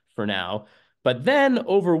F for now. But then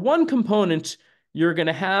over one component, you're going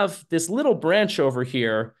to have this little branch over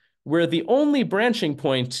here where the only branching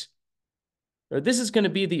point, or this is going to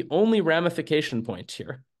be the only ramification point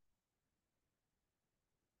here.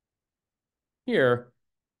 Here,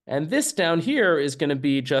 And this down here is going to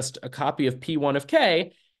be just a copy of P1 of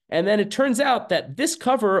K. And then it turns out that this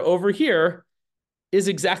cover over here is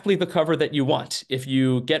exactly the cover that you want. If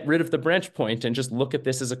you get rid of the branch point and just look at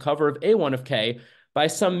this as a cover of A1 of K, by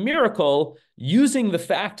some miracle, using the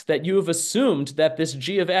fact that you have assumed that this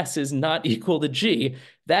G of S is not equal to G,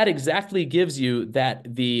 that exactly gives you that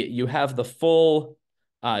you have the full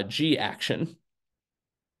G action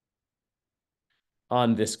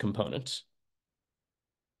on this component.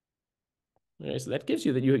 Okay, so that gives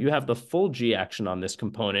you that you have the full G action on this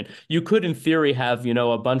component. You could, in theory, have,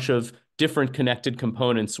 a bunch of different connected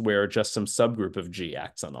components where just some subgroup of G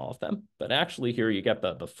acts on all of them. But actually here you get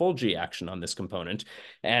the full G action on this component.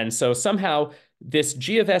 And so somehow this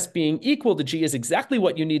G of S being equal to G is exactly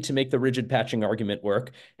what you need to make the rigid patching argument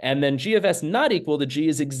work. And then G of S not equal to G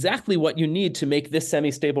is exactly what you need to make this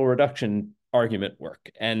semi-stable reduction argument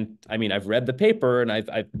work. And I mean, I've read the paper and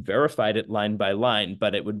I've verified it line by line,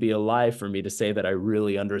 but it would be a lie for me to say that I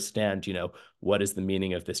really understand, what is the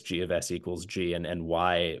meaning of this G of S equals G and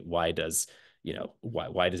why does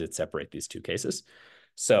it separate these two cases?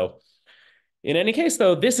 So in any case,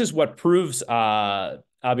 though, this is what proves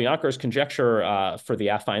Abhyankar's conjecture for the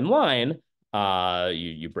affine line.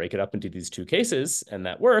 You break it up into these two cases and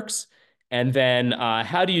that works. And then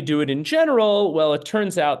how do you do it in general? Well, it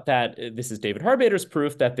turns out that this is David Harbader's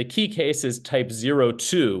proof that the key case is type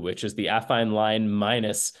 02, which is the affine line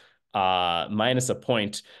minus a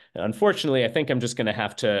point. And unfortunately, I think I'm just going to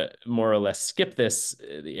have to more or less skip the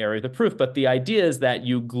area of the proof. But the idea is that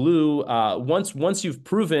you glue, once you've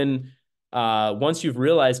proven, once you've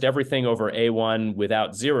realized everything over A1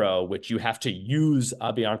 without 0, which you have to use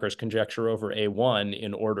Abhyankar's conjecture over A1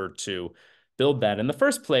 in order to build that in the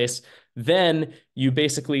first place, then you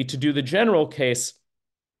basically, to do the general case,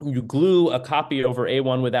 you glue a copy over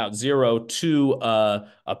A1 without 0 to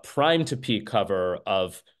a prime to P cover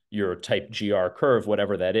of your type GR curve,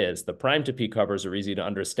 whatever that is. The prime to P covers are easy to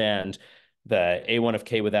understand. The A1 of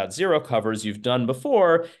K without 0 covers you've done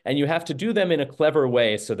before, and you have to do them in a clever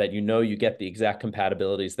way so that you get the exact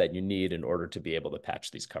compatibilities that you need in order to be able to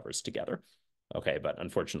patch these covers together. Okay, but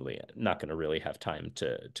unfortunately, not going to really have time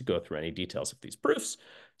to go through any details of these proofs.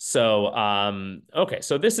 So, okay,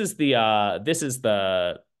 so this is the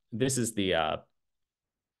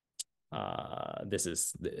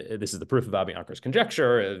proof of Abhyankar's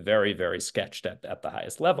conjecture, very, very sketched at the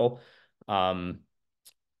highest level.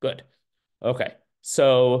 Good. Okay,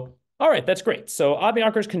 so all right, that's great. So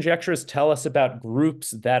Abhyankar's conjectures tell us about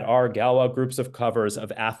groups that are Galois groups of covers of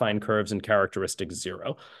affine curves and characteristic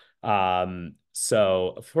 0.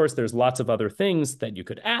 So of course, there's lots of other things that you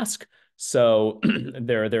could ask. So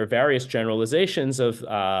there are various generalizations of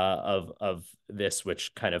this,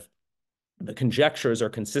 which kind of the conjectures are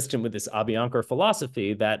consistent with this Abhyankar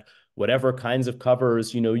philosophy that whatever kinds of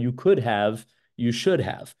covers you could have, you should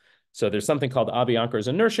have. So there's something called Abhyankar's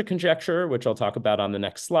inertia conjecture, which I'll talk about on the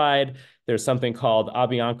next slide. There's something called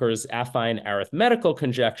Abhyankar's affine arithmetical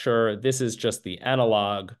conjecture. This is just the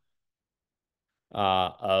analog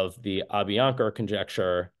of the Abhyankar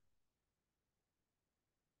conjecture.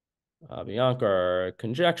 Abhyankar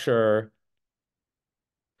conjecture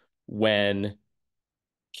when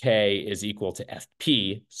K is equal to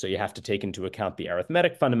FP. So you have to take into account the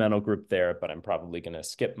arithmetic fundamental group there, but I'm probably going to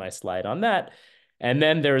skip my slide on that. And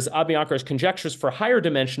then there's Abhyankar's conjectures for higher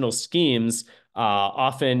dimensional schemes,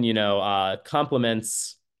 often,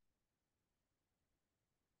 complements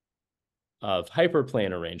of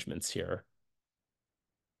hyperplane arrangements here.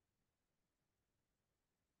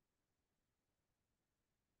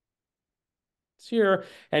 Here.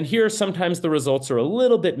 And here, sometimes the results are a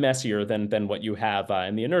little bit messier than what you have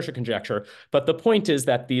in the inertia conjecture. But the point is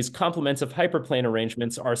that these complements of hyperplane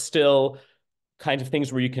arrangements are still kind of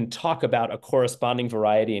things where you can talk about a corresponding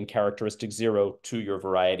variety in characteristic 0 to your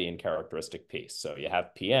variety in characteristic P. So you have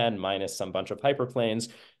Pn minus some bunch of hyperplanes.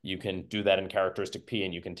 You can do that in characteristic P,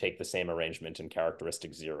 and you can take the same arrangement in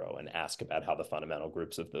characteristic 0 and ask about how the fundamental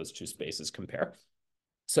groups of those two spaces compare.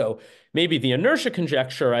 So maybe the inertia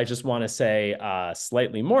conjecture, I just want to say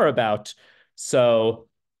slightly more about. So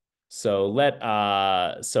suppose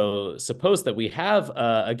that we have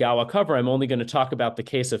a Galois cover. I'm only going to talk about the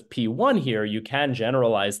case of P1 here. You can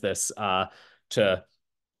generalize this to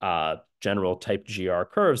general type GR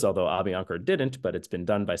curves, although Abhyankar didn't, but it's been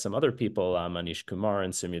done by some other people, Manish Kumar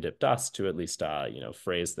and Sumyadip Das, to at least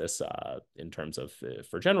phrase this in terms of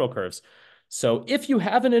for general curves. So if you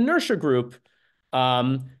have an inertia group,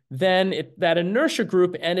 then that inertia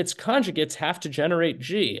group and its conjugates have to generate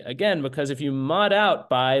G. Again, because if you mod out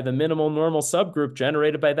by the minimal normal subgroup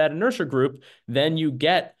generated by that inertia group, then you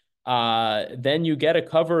get then you get a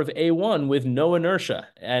cover of A1 with no inertia.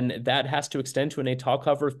 And that has to extend to an état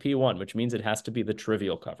cover of P1, which means it has to be the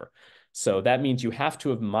trivial cover. So that means you have to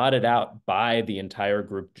have modded out by the entire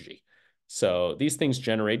group G. So these things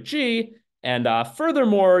generate G. And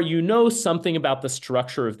furthermore, you know something about the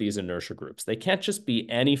structure of these inertia groups. They can't just be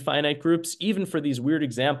any finite groups, even for these weird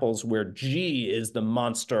examples where G is the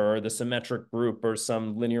monster or the symmetric group or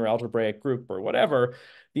some linear algebraic group or whatever.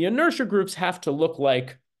 The inertia groups have to look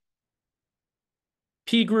like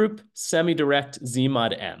P group, semi-direct Z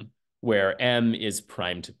mod M, where M is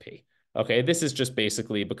prime to P. Okay, this is just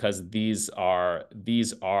basically because these are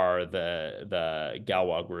the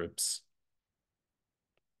Galois groups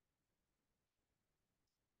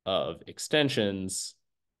of extensions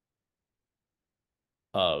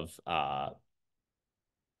of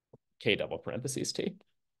K double parentheses T.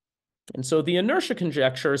 And so the inertia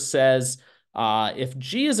conjecture says if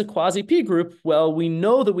G is a quasi-P group, well, we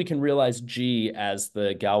know that we can realize G as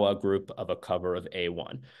the Galois group of a cover of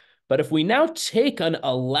A1. But if we now take an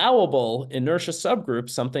allowable inertia subgroup,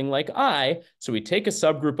 something like I, so we take a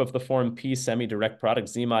subgroup of the form P semi-direct product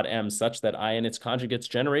Z mod M such that I and its conjugates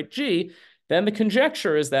generate G, then the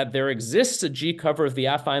conjecture is that there exists a G cover of the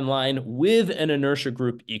affine line with an inertia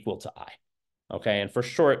group equal to I. Okay, and for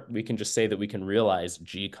short, we can just say that we can realize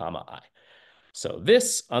G comma I. So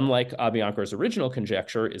this, unlike Abhyankar's original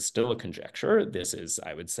conjecture, is still a conjecture. This is,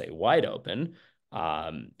 I would say, wide open.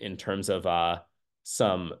 In terms of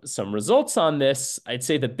some results on this, I'd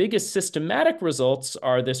say the biggest systematic results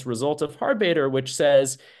are this result of Harbader, which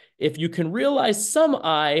says if you can realize some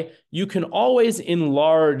I, you can always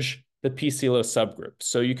enlarge the P-Silo subgroup.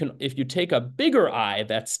 So you can, if you take a bigger I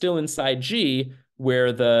that's still inside G,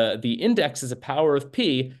 where the index is a power of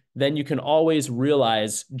P, then you can always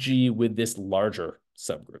realize G with this larger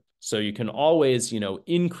subgroup. So you can always,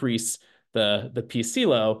 increase the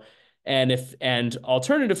P-Silo. And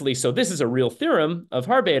alternatively, so this is a real theorem of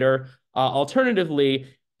Harbader. Alternatively,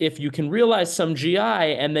 if you can realize some GI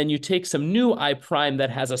and then you take some new I prime that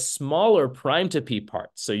has a smaller prime to P part,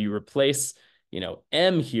 so you replace,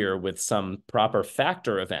 M here with some proper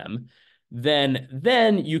factor of M,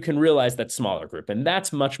 then you can realize that smaller group. And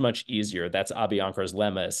that's much, much easier. That's Abhyankar's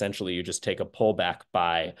lemma. Essentially, you just take a pullback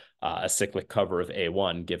by a cyclic cover of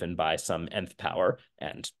A1 given by some nth power,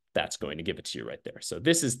 and that's going to give it to you right there. So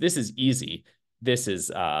this is easy. This is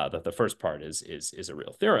the first part is a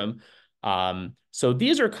real theorem. So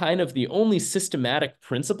these are kind of the only systematic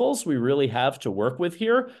principles we really have to work with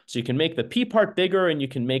here. So you can make the P part bigger and you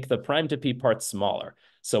can make the prime to P part smaller.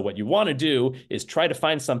 So what you want to do is try to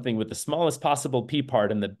find something with the smallest possible P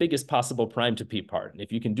part and the biggest possible prime to P part. And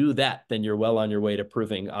if you can do that, then you're well on your way to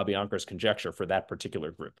proving Abhyankar's conjecture for that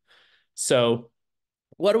particular group. So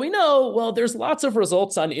what do we know? Well, there's lots of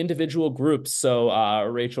results on individual groups. So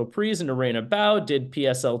Rachel Prees and Irena Bao did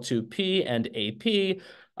PSL2P and AP.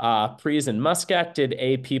 Prees and Muscat did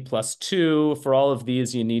AP plus 2. For all of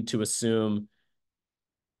these, you need to assume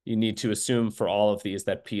for all of these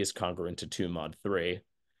that P is congruent to 2 mod 3.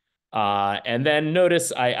 And then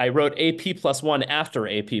notice I wrote AP plus 1 after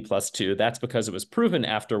AP plus 2. That's because it was proven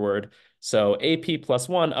afterward. So AP plus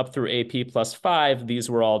 1 up through AP plus 5, these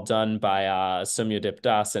were all done by Soumyadip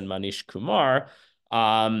Das and Manish Kumar.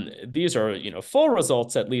 These are, full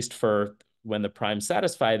results, at least for when the primes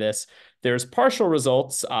satisfy this. There's partial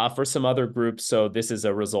results for some other groups. So this is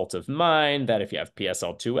a result of mine that if you have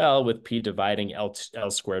PSL2L with P dividing L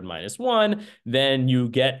squared minus 1, then you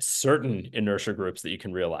get certain inertia groups that you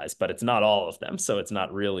can realize, but it's not all of them. So it's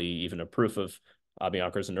not really even a proof of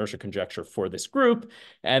Abhyankar's inertia conjecture for this group.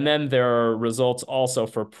 And then there are results also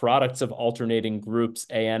for products of alternating groups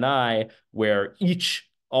A and I, where each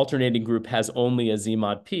alternating group has only a Z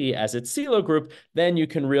mod P as its CELO group, then you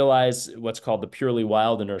can realize what's called the purely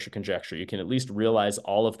wild inertia conjecture. You can at least realize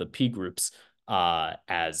all of the P groups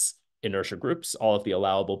as inertia groups. All of the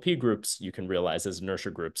allowable P groups you can realize as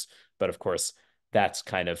inertia groups. But of course, that's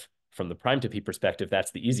kind of, from the prime to P perspective,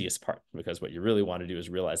 that's the easiest part, because what you really want to do is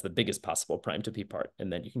realize the biggest possible prime to P part, and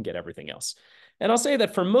then you can get everything else. And I'll say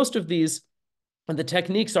that for most of these, the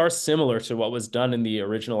techniques are similar to what was done in the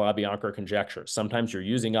original Abhyankar conjecture. Sometimes you're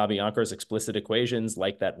using Abhyankar's explicit equations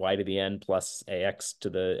like that y to the n plus ax to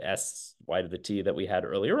the s y to the t that we had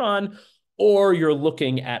earlier on, or you're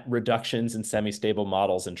looking at reductions in semi-stable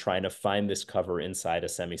models and trying to find this cover inside a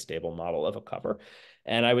semi-stable model of a cover.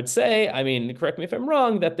 And I would say, correct me if I'm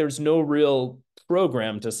wrong, that there's no real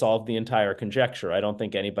program to solve the entire conjecture. I don't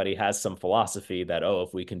think anybody has some philosophy that,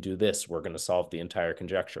 if we can do this, we're going to solve the entire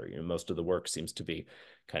conjecture. Most of the work seems to be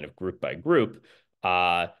kind of group by group.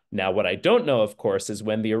 Now, what I don't know, of course, is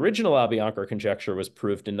when the original Abhyankar conjecture was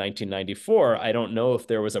proved in 1994, I don't know if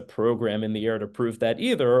there was a program in the air to prove that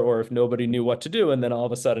either, or if nobody knew what to do, and then all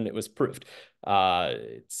of a sudden it was proved.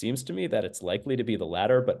 It seems to me that it's likely to be the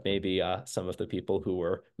latter, but maybe some of the people who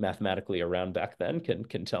were mathematically around back then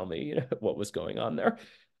can tell me what was going on there.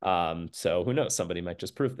 So who knows? Somebody might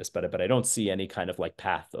just prove this, but I don't see any kind of like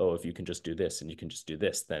path. Oh, if you can just do this and you can just do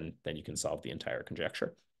this, then you can solve the entire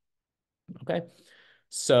conjecture. Okay.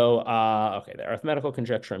 So, okay, the arithmetical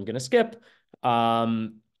conjecture I'm going to skip.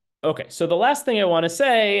 Okay, so the last thing I want to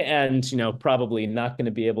say, and, probably not going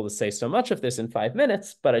to be able to say so much of this in 5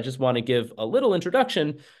 minutes, but I just want to give a little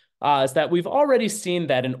introduction, is that we've already seen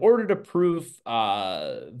that in order to prove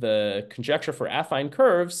the conjecture for affine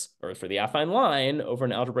curves, or for the affine line over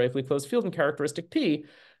an algebraically closed field in characteristic P,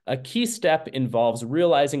 a key step involves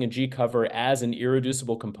realizing a G cover as an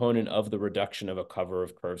irreducible component of the reduction of a cover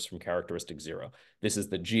of curves from characteristic 0. This is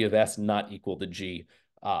the G of S not equal to G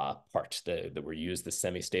part that we use the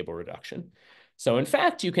semi-stable reduction. So in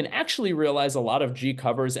fact, you can actually realize a lot of G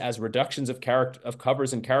covers as reductions of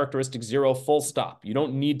covers in characteristic 0 full stop. You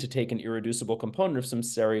don't need to take an irreducible component of some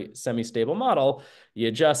semi-stable model. You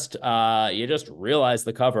just realize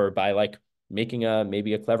the cover by like making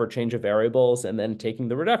maybe a clever change of variables and then taking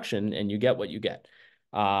the reduction, and you get what you get.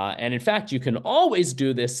 And in fact, you can always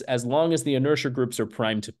do this as long as the inertia groups are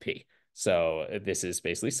prime to P. So this is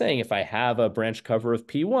basically saying if I have a branch cover of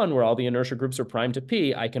P1 where all the inertia groups are prime to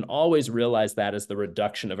P, I can always realize that as the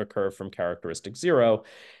reduction of a curve from characteristic 0.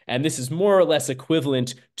 And this is more or less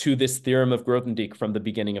equivalent to this theorem of Grothendieck from the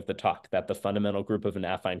beginning of the talk, that the fundamental group of an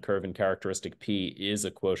affine curve in characteristic P is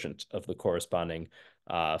a quotient of the corresponding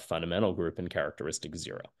fundamental group in characteristic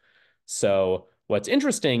 0. So what's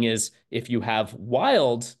interesting is if you have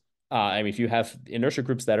if you have inertia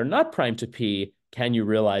groups that are not prime to P, can you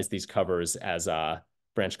realize these covers as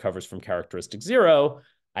branch covers from characteristic 0?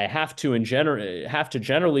 I have to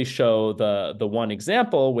generally show the one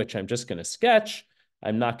example, which I'm just going to sketch.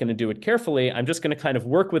 I'm not going to do it carefully. I'm just going to kind of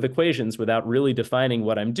work with equations without really defining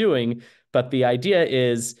what I'm doing. But the idea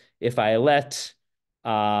is if I let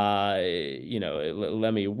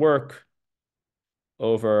me work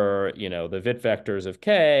over, the Witt vectors of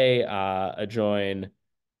K, adjoin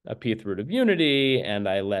a pth root of unity, and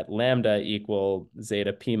I let lambda equal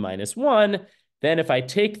zeta P minus 1, then if I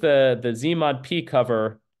take the Z mod P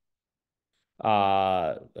cover,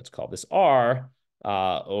 let's call this R,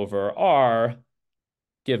 over R,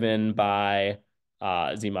 given by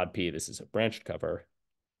Z mod P, this is a branched cover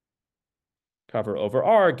over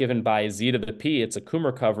R given by Z to the P, it's a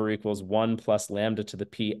Kummer cover equals 1 plus lambda to the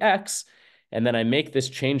Px. And then I make this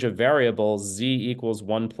change of variables, Z equals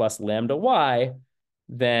 1 plus lambda Y.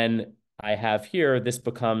 Then I have here, this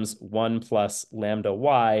becomes 1 plus lambda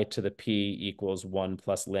Y to the P equals 1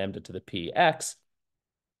 plus lambda to the Px.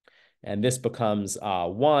 And this becomes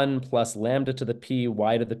 1 plus lambda to the P,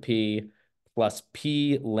 Y to the P, plus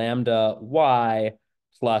P lambda Y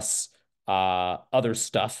plus other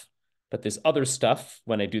stuff. But this other stuff,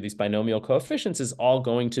 when I do these binomial coefficients, is all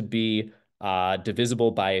going to be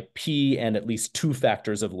divisible by P and at least 2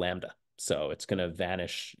 factors of lambda. So it's going to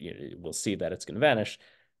vanish. We'll see that it's going to vanish.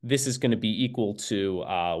 This is going to be equal to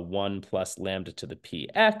 1 plus lambda to the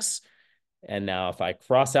Px. And now if I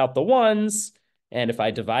cross out the ones, and if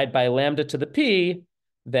I divide by lambda to the P,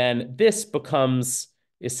 then this becomes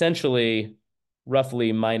essentially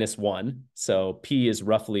roughly minus 1. So P is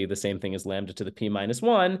roughly the same thing as lambda to the P minus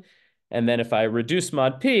 1. And then if I reduce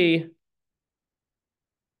mod P,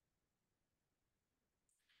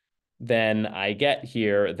 then I get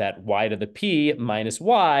here that Y to the P minus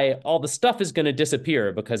Y, all the stuff is going to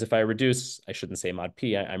disappear because if I reduce, I shouldn't say mod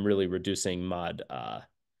P, I'm really reducing mod, I'm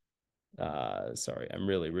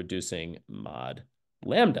really reducing mod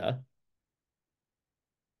lambda.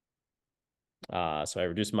 So I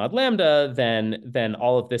reduce mod lambda, then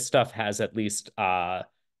all of this stuff has at least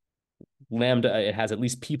lambda, it has at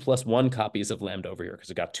least P plus 1 copies of lambda over here because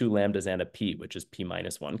it got 2 lambdas and a P, which is P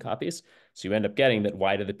minus 1 copies. So you end up getting that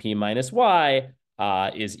Y to the P minus Y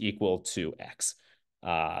is equal to X,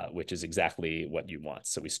 which is exactly what you want.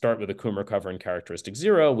 So we start with a Kummer cover in characteristic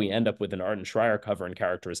 0. We end up with an Arden-Schreier cover in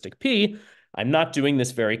characteristic P. I'm not doing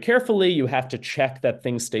this very carefully. You have to check that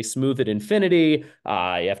things stay smooth at infinity.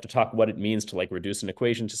 You have to talk what it means to like reduce an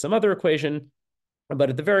equation to some other equation. But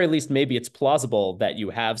at the very least, maybe it's plausible that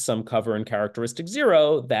you have some cover in characteristic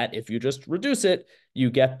 0 that if you just reduce it, you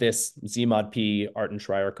get this Z mod P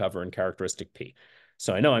Arden-Schreier cover in characteristic P.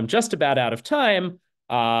 So I know I'm just about out of time.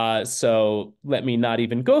 So let me not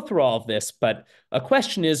even go through all of this. But a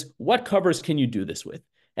question is, what covers can you do this with?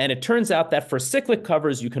 And it turns out that for cyclic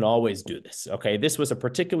covers, you can always do this. Okay, this was a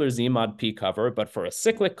particular Z mod P cover, but for a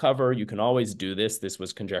cyclic cover, you can always do this. This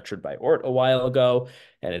was conjectured by Oort a while ago,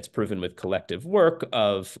 and it's proven with collective work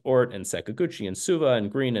of Oort and Sakaguchi and Suva and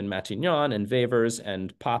Green and Matignon and Wevers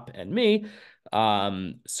and Pop and me.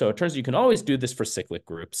 So it turns out you can always do this for cyclic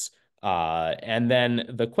groups. And then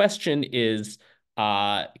the question is,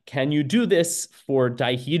 can you do this for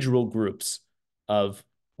dihedral groups of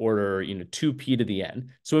order, 2p to the n?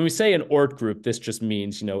 So when we say an Oort group, this just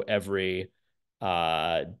means, every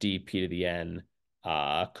dp to the n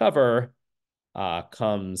cover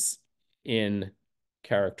comes in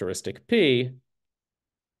characteristic p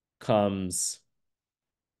comes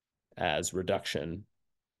as reduction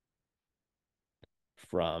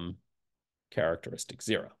from characteristic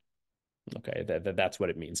 0. Okay, that's what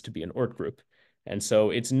it means to be an Oort group. And so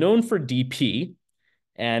it's known for dp,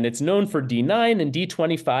 and it's known for D9 and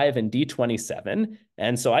D25 and D27.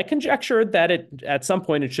 And so I conjectured that at some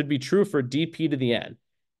point it should be true for dp to the n.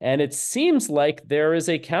 And it seems like there is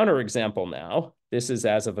a counterexample now. This is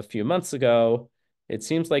as of a few months ago. It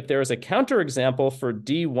seems like there is a counterexample for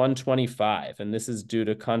D125. And this is due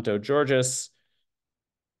to Kanto Georgis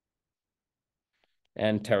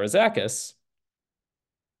and Terazakis.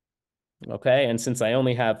 Okay, and since I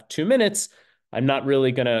only have 2 minutes, I'm not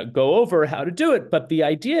really going to go over how to do it, but the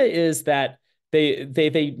idea is that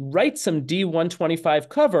they write some D125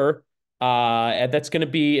 cover, and that's going to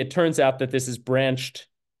be, it turns out that this is branched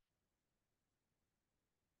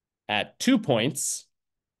at 2 points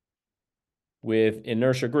with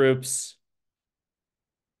inertia groups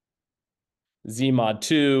Z mod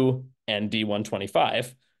 2 and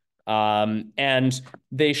D125. And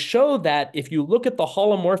they show that if you look at the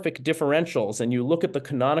holomorphic differentials and you look at the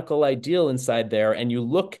canonical ideal inside there, and you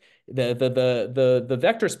look, the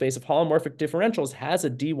vector space of holomorphic differentials has a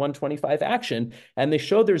D125 action, and they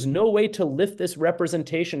show there's no way to lift this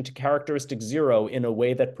representation to characteristic 0 in a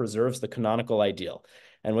way that preserves the canonical ideal.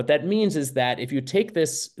 And what that means is that if you take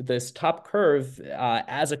this top curve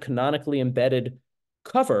as a canonically embedded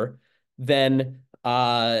cover, then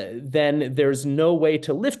there's no way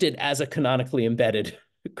to lift it as a canonically embedded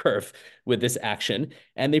curve with this action.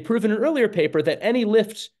 And they prove in an earlier paper that any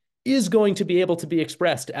lift is going to be able to be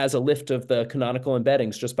expressed as a lift of the canonical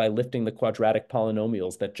embeddings just by lifting the quadratic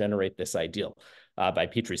polynomials that generate this ideal by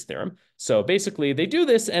Petrie's theorem. So basically they do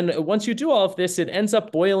this, and once you do all of this, it ends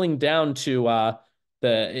up boiling down to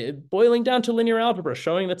linear algebra,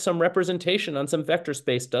 showing that some representation on some vector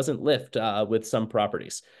space doesn't lift with some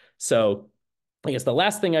properties. So I guess the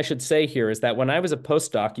last thing I should say here is that when I was a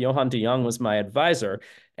postdoc, Johan de Jong was my advisor,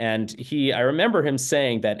 and I remember him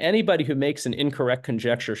saying that anybody who makes an incorrect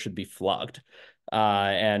conjecture should be flogged.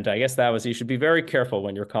 And I guess that was, you should be very careful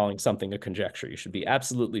when you're calling something a conjecture. You should be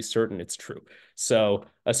absolutely certain it's true. So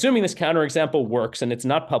assuming this counterexample works, and it's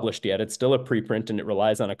not published yet, it's still a preprint, and it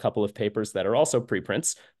relies on a couple of papers that are also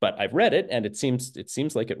preprints, but I've read it, and it seems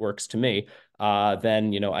like it works to me,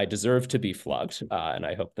 then, I deserve to be flogged. And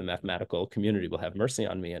I hope the mathematical community will have mercy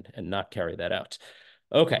on me and not carry that out.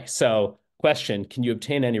 Okay, so question, can you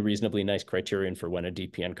obtain any reasonably nice criterion for when a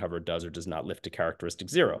DPN cover does or does not lift to characteristic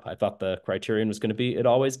 0? I thought the criterion was going to be it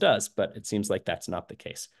always does, but it seems like that's not the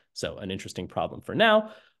case. So an interesting problem for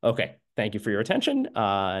now. Okay, thank you for your attention,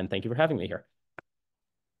 and thank you for having me here.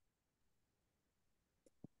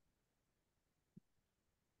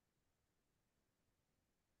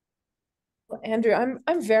 Well, Andrew,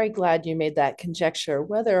 I'm very glad you made that conjecture,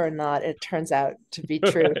 whether or not it turns out to be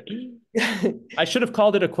true. I should have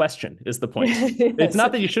called it a question, is the point. Yes. It's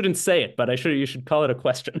not that you shouldn't say it, but you should call it a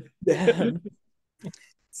question.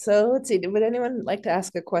 So let's see, would anyone like to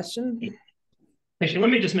ask a question? Actually, let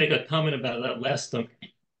me just make a comment about that last one.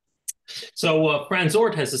 So Franz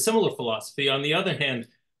Oort has a similar philosophy. On the other hand,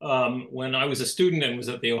 when I was a student and was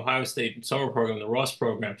at the Ohio State summer program, the Ross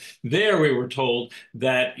program, there we were told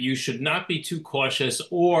that you should not be too cautious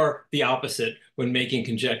or the opposite when making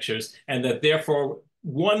conjectures, and that therefore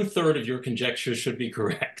 1/3 of your conjectures should be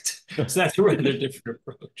correct. So that's a rather different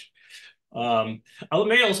approach. I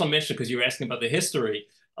may also mention, because you were asking about the history,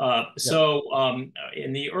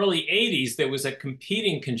 in the early 80s, there was a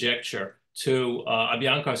competing conjecture to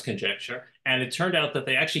Abhyankar's conjecture, and it turned out that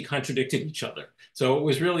they actually contradicted each other. So it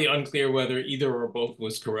was really unclear whether either or both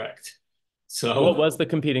was correct. So what was the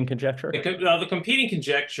competing conjecture? The competing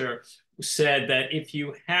conjecture said that if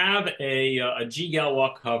you have a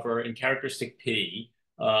G-Galois cover in characteristic P,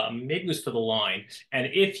 maybe it was for the line, and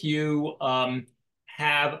if you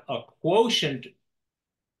have a quotient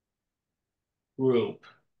group,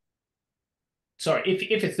 sorry,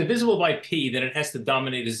 if it's divisible by P, then it has to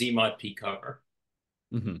dominate a Z mod P cover.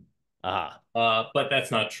 Mm-hmm. Ah, But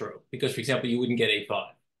that's not true because, for example, you wouldn't get A5.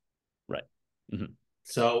 right. Mm-hmm.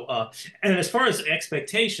 So, and as far as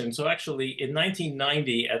expectation, so actually in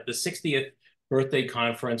 1990 at the 60th birthday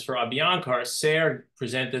conference for Abhyankar, Sayre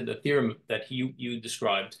presented the theorem that you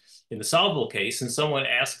described in the solvable case, and someone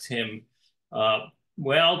asked him,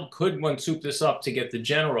 well, could one soup this up to get the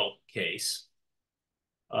general case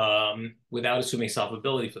without assuming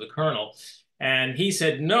solvability for the kernel? And he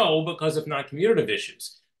said no, because of non-commutative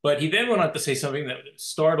issues. But he then went on to say something that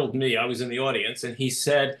startled me. I was in the audience, and he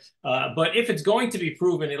said, but if it's going to be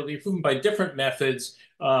proven, it'll be proven by different methods,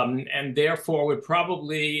 and therefore would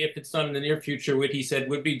probably, if it's done in the near future, what he said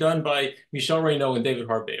would be done by Michel Reynaud and David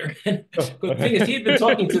Harbader. But the thing is, he had been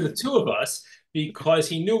talking to the two of us because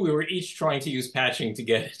he knew we were each trying to use patching to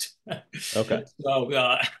get it. Okay.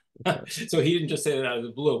 So, so he didn't just say that out of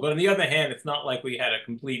the blue. But on the other hand, it's not like we had a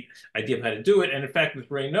complete idea of how to do it. And in fact, with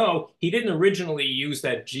Reynaud, he didn't originally use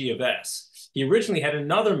that G of S. He originally had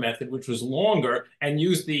another method, which was longer and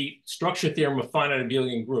used the structure theorem of finite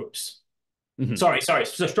abelian groups. Mm-hmm. Sorry.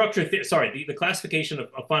 So the classification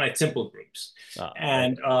of finite simple groups.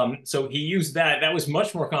 And so he used that. That was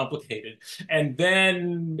much more complicated. And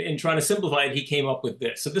then in trying to simplify it, he came up with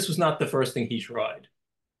this. So this was not the first thing he tried.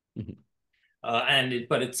 Mm-hmm.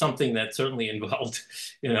 But it's something that certainly involved,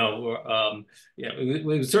 it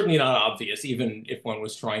was certainly not obvious, even if one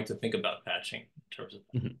was trying to think about patching in terms of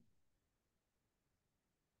that. Mm-hmm.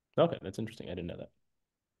 Okay, that's interesting. I didn't know that.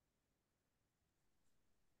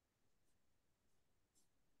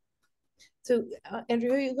 So,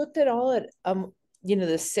 Andrew, you looked at all at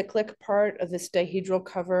the cyclic part of this dihedral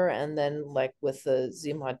cover, and then like with the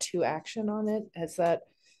ZMod 2 action on it.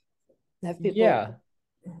 Have people? Yeah.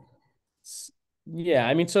 Yeah,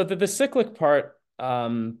 I mean, so the cyclic part,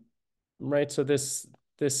 right? So this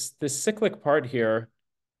cyclic part here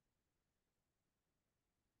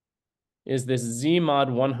is this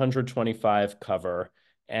ZMod 125 cover,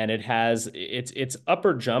 and it has its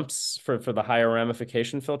upper jumps for the higher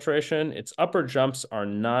ramification filtration. Its upper jumps are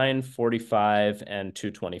 9, 45, and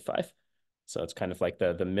 225. So it's kind of like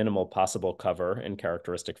the minimal possible cover in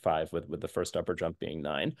characteristic 5 with the first upper jump being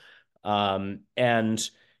 9. And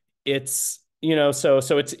it's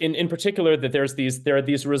so it's in particular that there are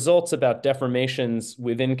these results about deformations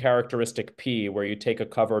within characteristic P where you take a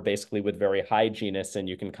cover basically with very high genus and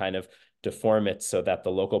you can kind of deform it so that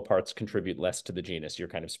the local parts contribute less to the genus. You're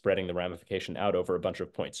kind of spreading the ramification out over a bunch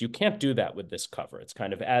of points. You can't do that with this cover. It's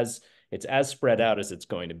kind of as spread out as it's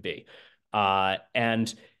going to be.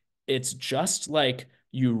 And it's just like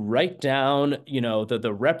you write down,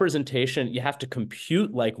 the representation. You have to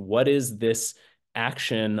compute like what is this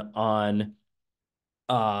action on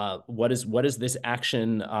what is this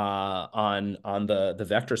action on the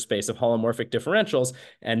vector space of holomorphic differentials.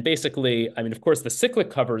 And basically, I mean, of course, the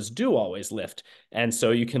cyclic covers do always lift. And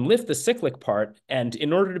so you can lift the cyclic part. And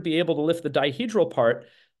in order to be able to lift the dihedral part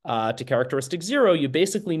to characteristic 0, you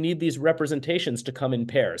basically need these representations to come in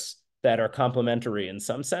pairs that are complementary in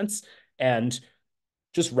some sense. And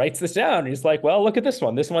just writes this down. He's like, well, look at this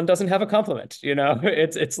one. This one doesn't have a complement.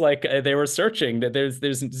 It's like they were searching that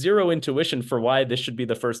there's zero intuition for why this should be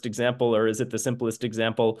the first example, or is it the simplest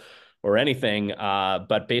example or anything.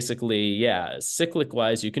 But basically, yeah, cyclic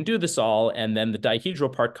wise, you can do this all. And then the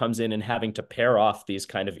dihedral part comes in and having to pair off these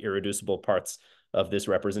kind of irreducible parts of this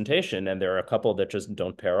representation. And there are a couple that just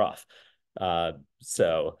don't pair off.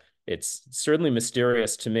 So it's certainly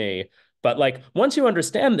mysterious to me. But like once you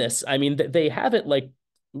understand this, I mean, they have it like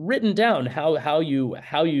written down how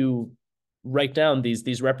you write down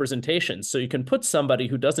these representations. So you can put somebody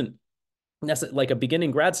who doesn't necessarily, like a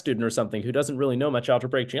beginning grad student or something who doesn't really know much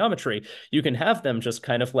algebraic geometry, you can have them just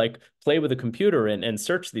kind of like play with a computer and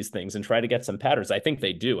search these things and try to get some patterns. I think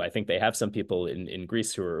they do. I think they have some people in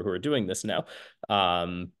Greece who are doing this now.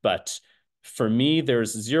 But for me,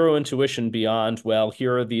 there's zero intuition beyond, well,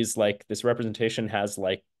 here are these, like this representation has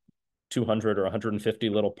like 200 or 150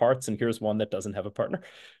 little parts, and here's one that doesn't have a partner.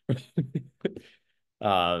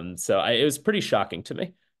 So it was pretty shocking to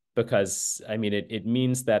me because, I mean, it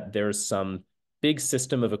means that there's some big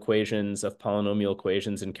system of equations, of polynomial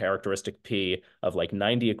equations in characteristic P of like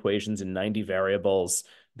 90 equations in 90 variables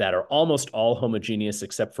that are almost all homogeneous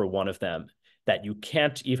except for one of them, that you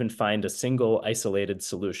can't even find a single isolated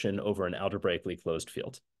solution over an algebraically closed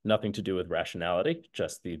field. Nothing to do with rationality,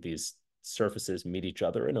 just these surfaces meet each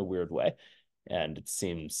other in a weird way. And it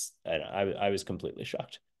seems, I was completely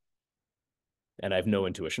shocked. And I have no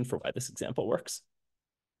intuition for why this example works.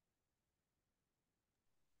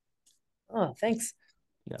 Oh, thanks.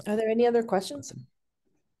 Yeah. Are there any other questions?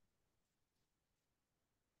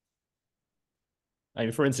 I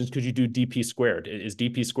mean, for instance, could you do DP squared? Is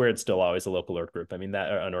DP squared still always a local ORT group? I mean,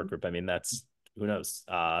 that an ORT group. I mean, that's, who knows?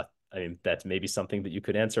 I mean, that's maybe something that you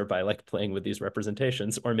could answer by like playing with these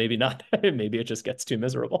representations, or maybe not. Maybe it just gets too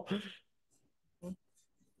miserable.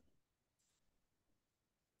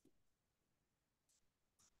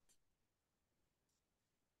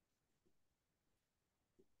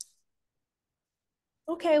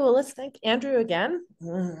 Okay, well, let's thank Andrew again.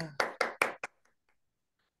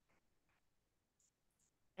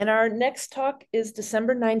 And our next talk is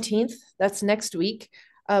December 19th. That's next week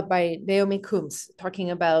by Naomi Coombs, talking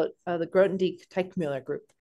about the Grothendieck-Teichmüller group.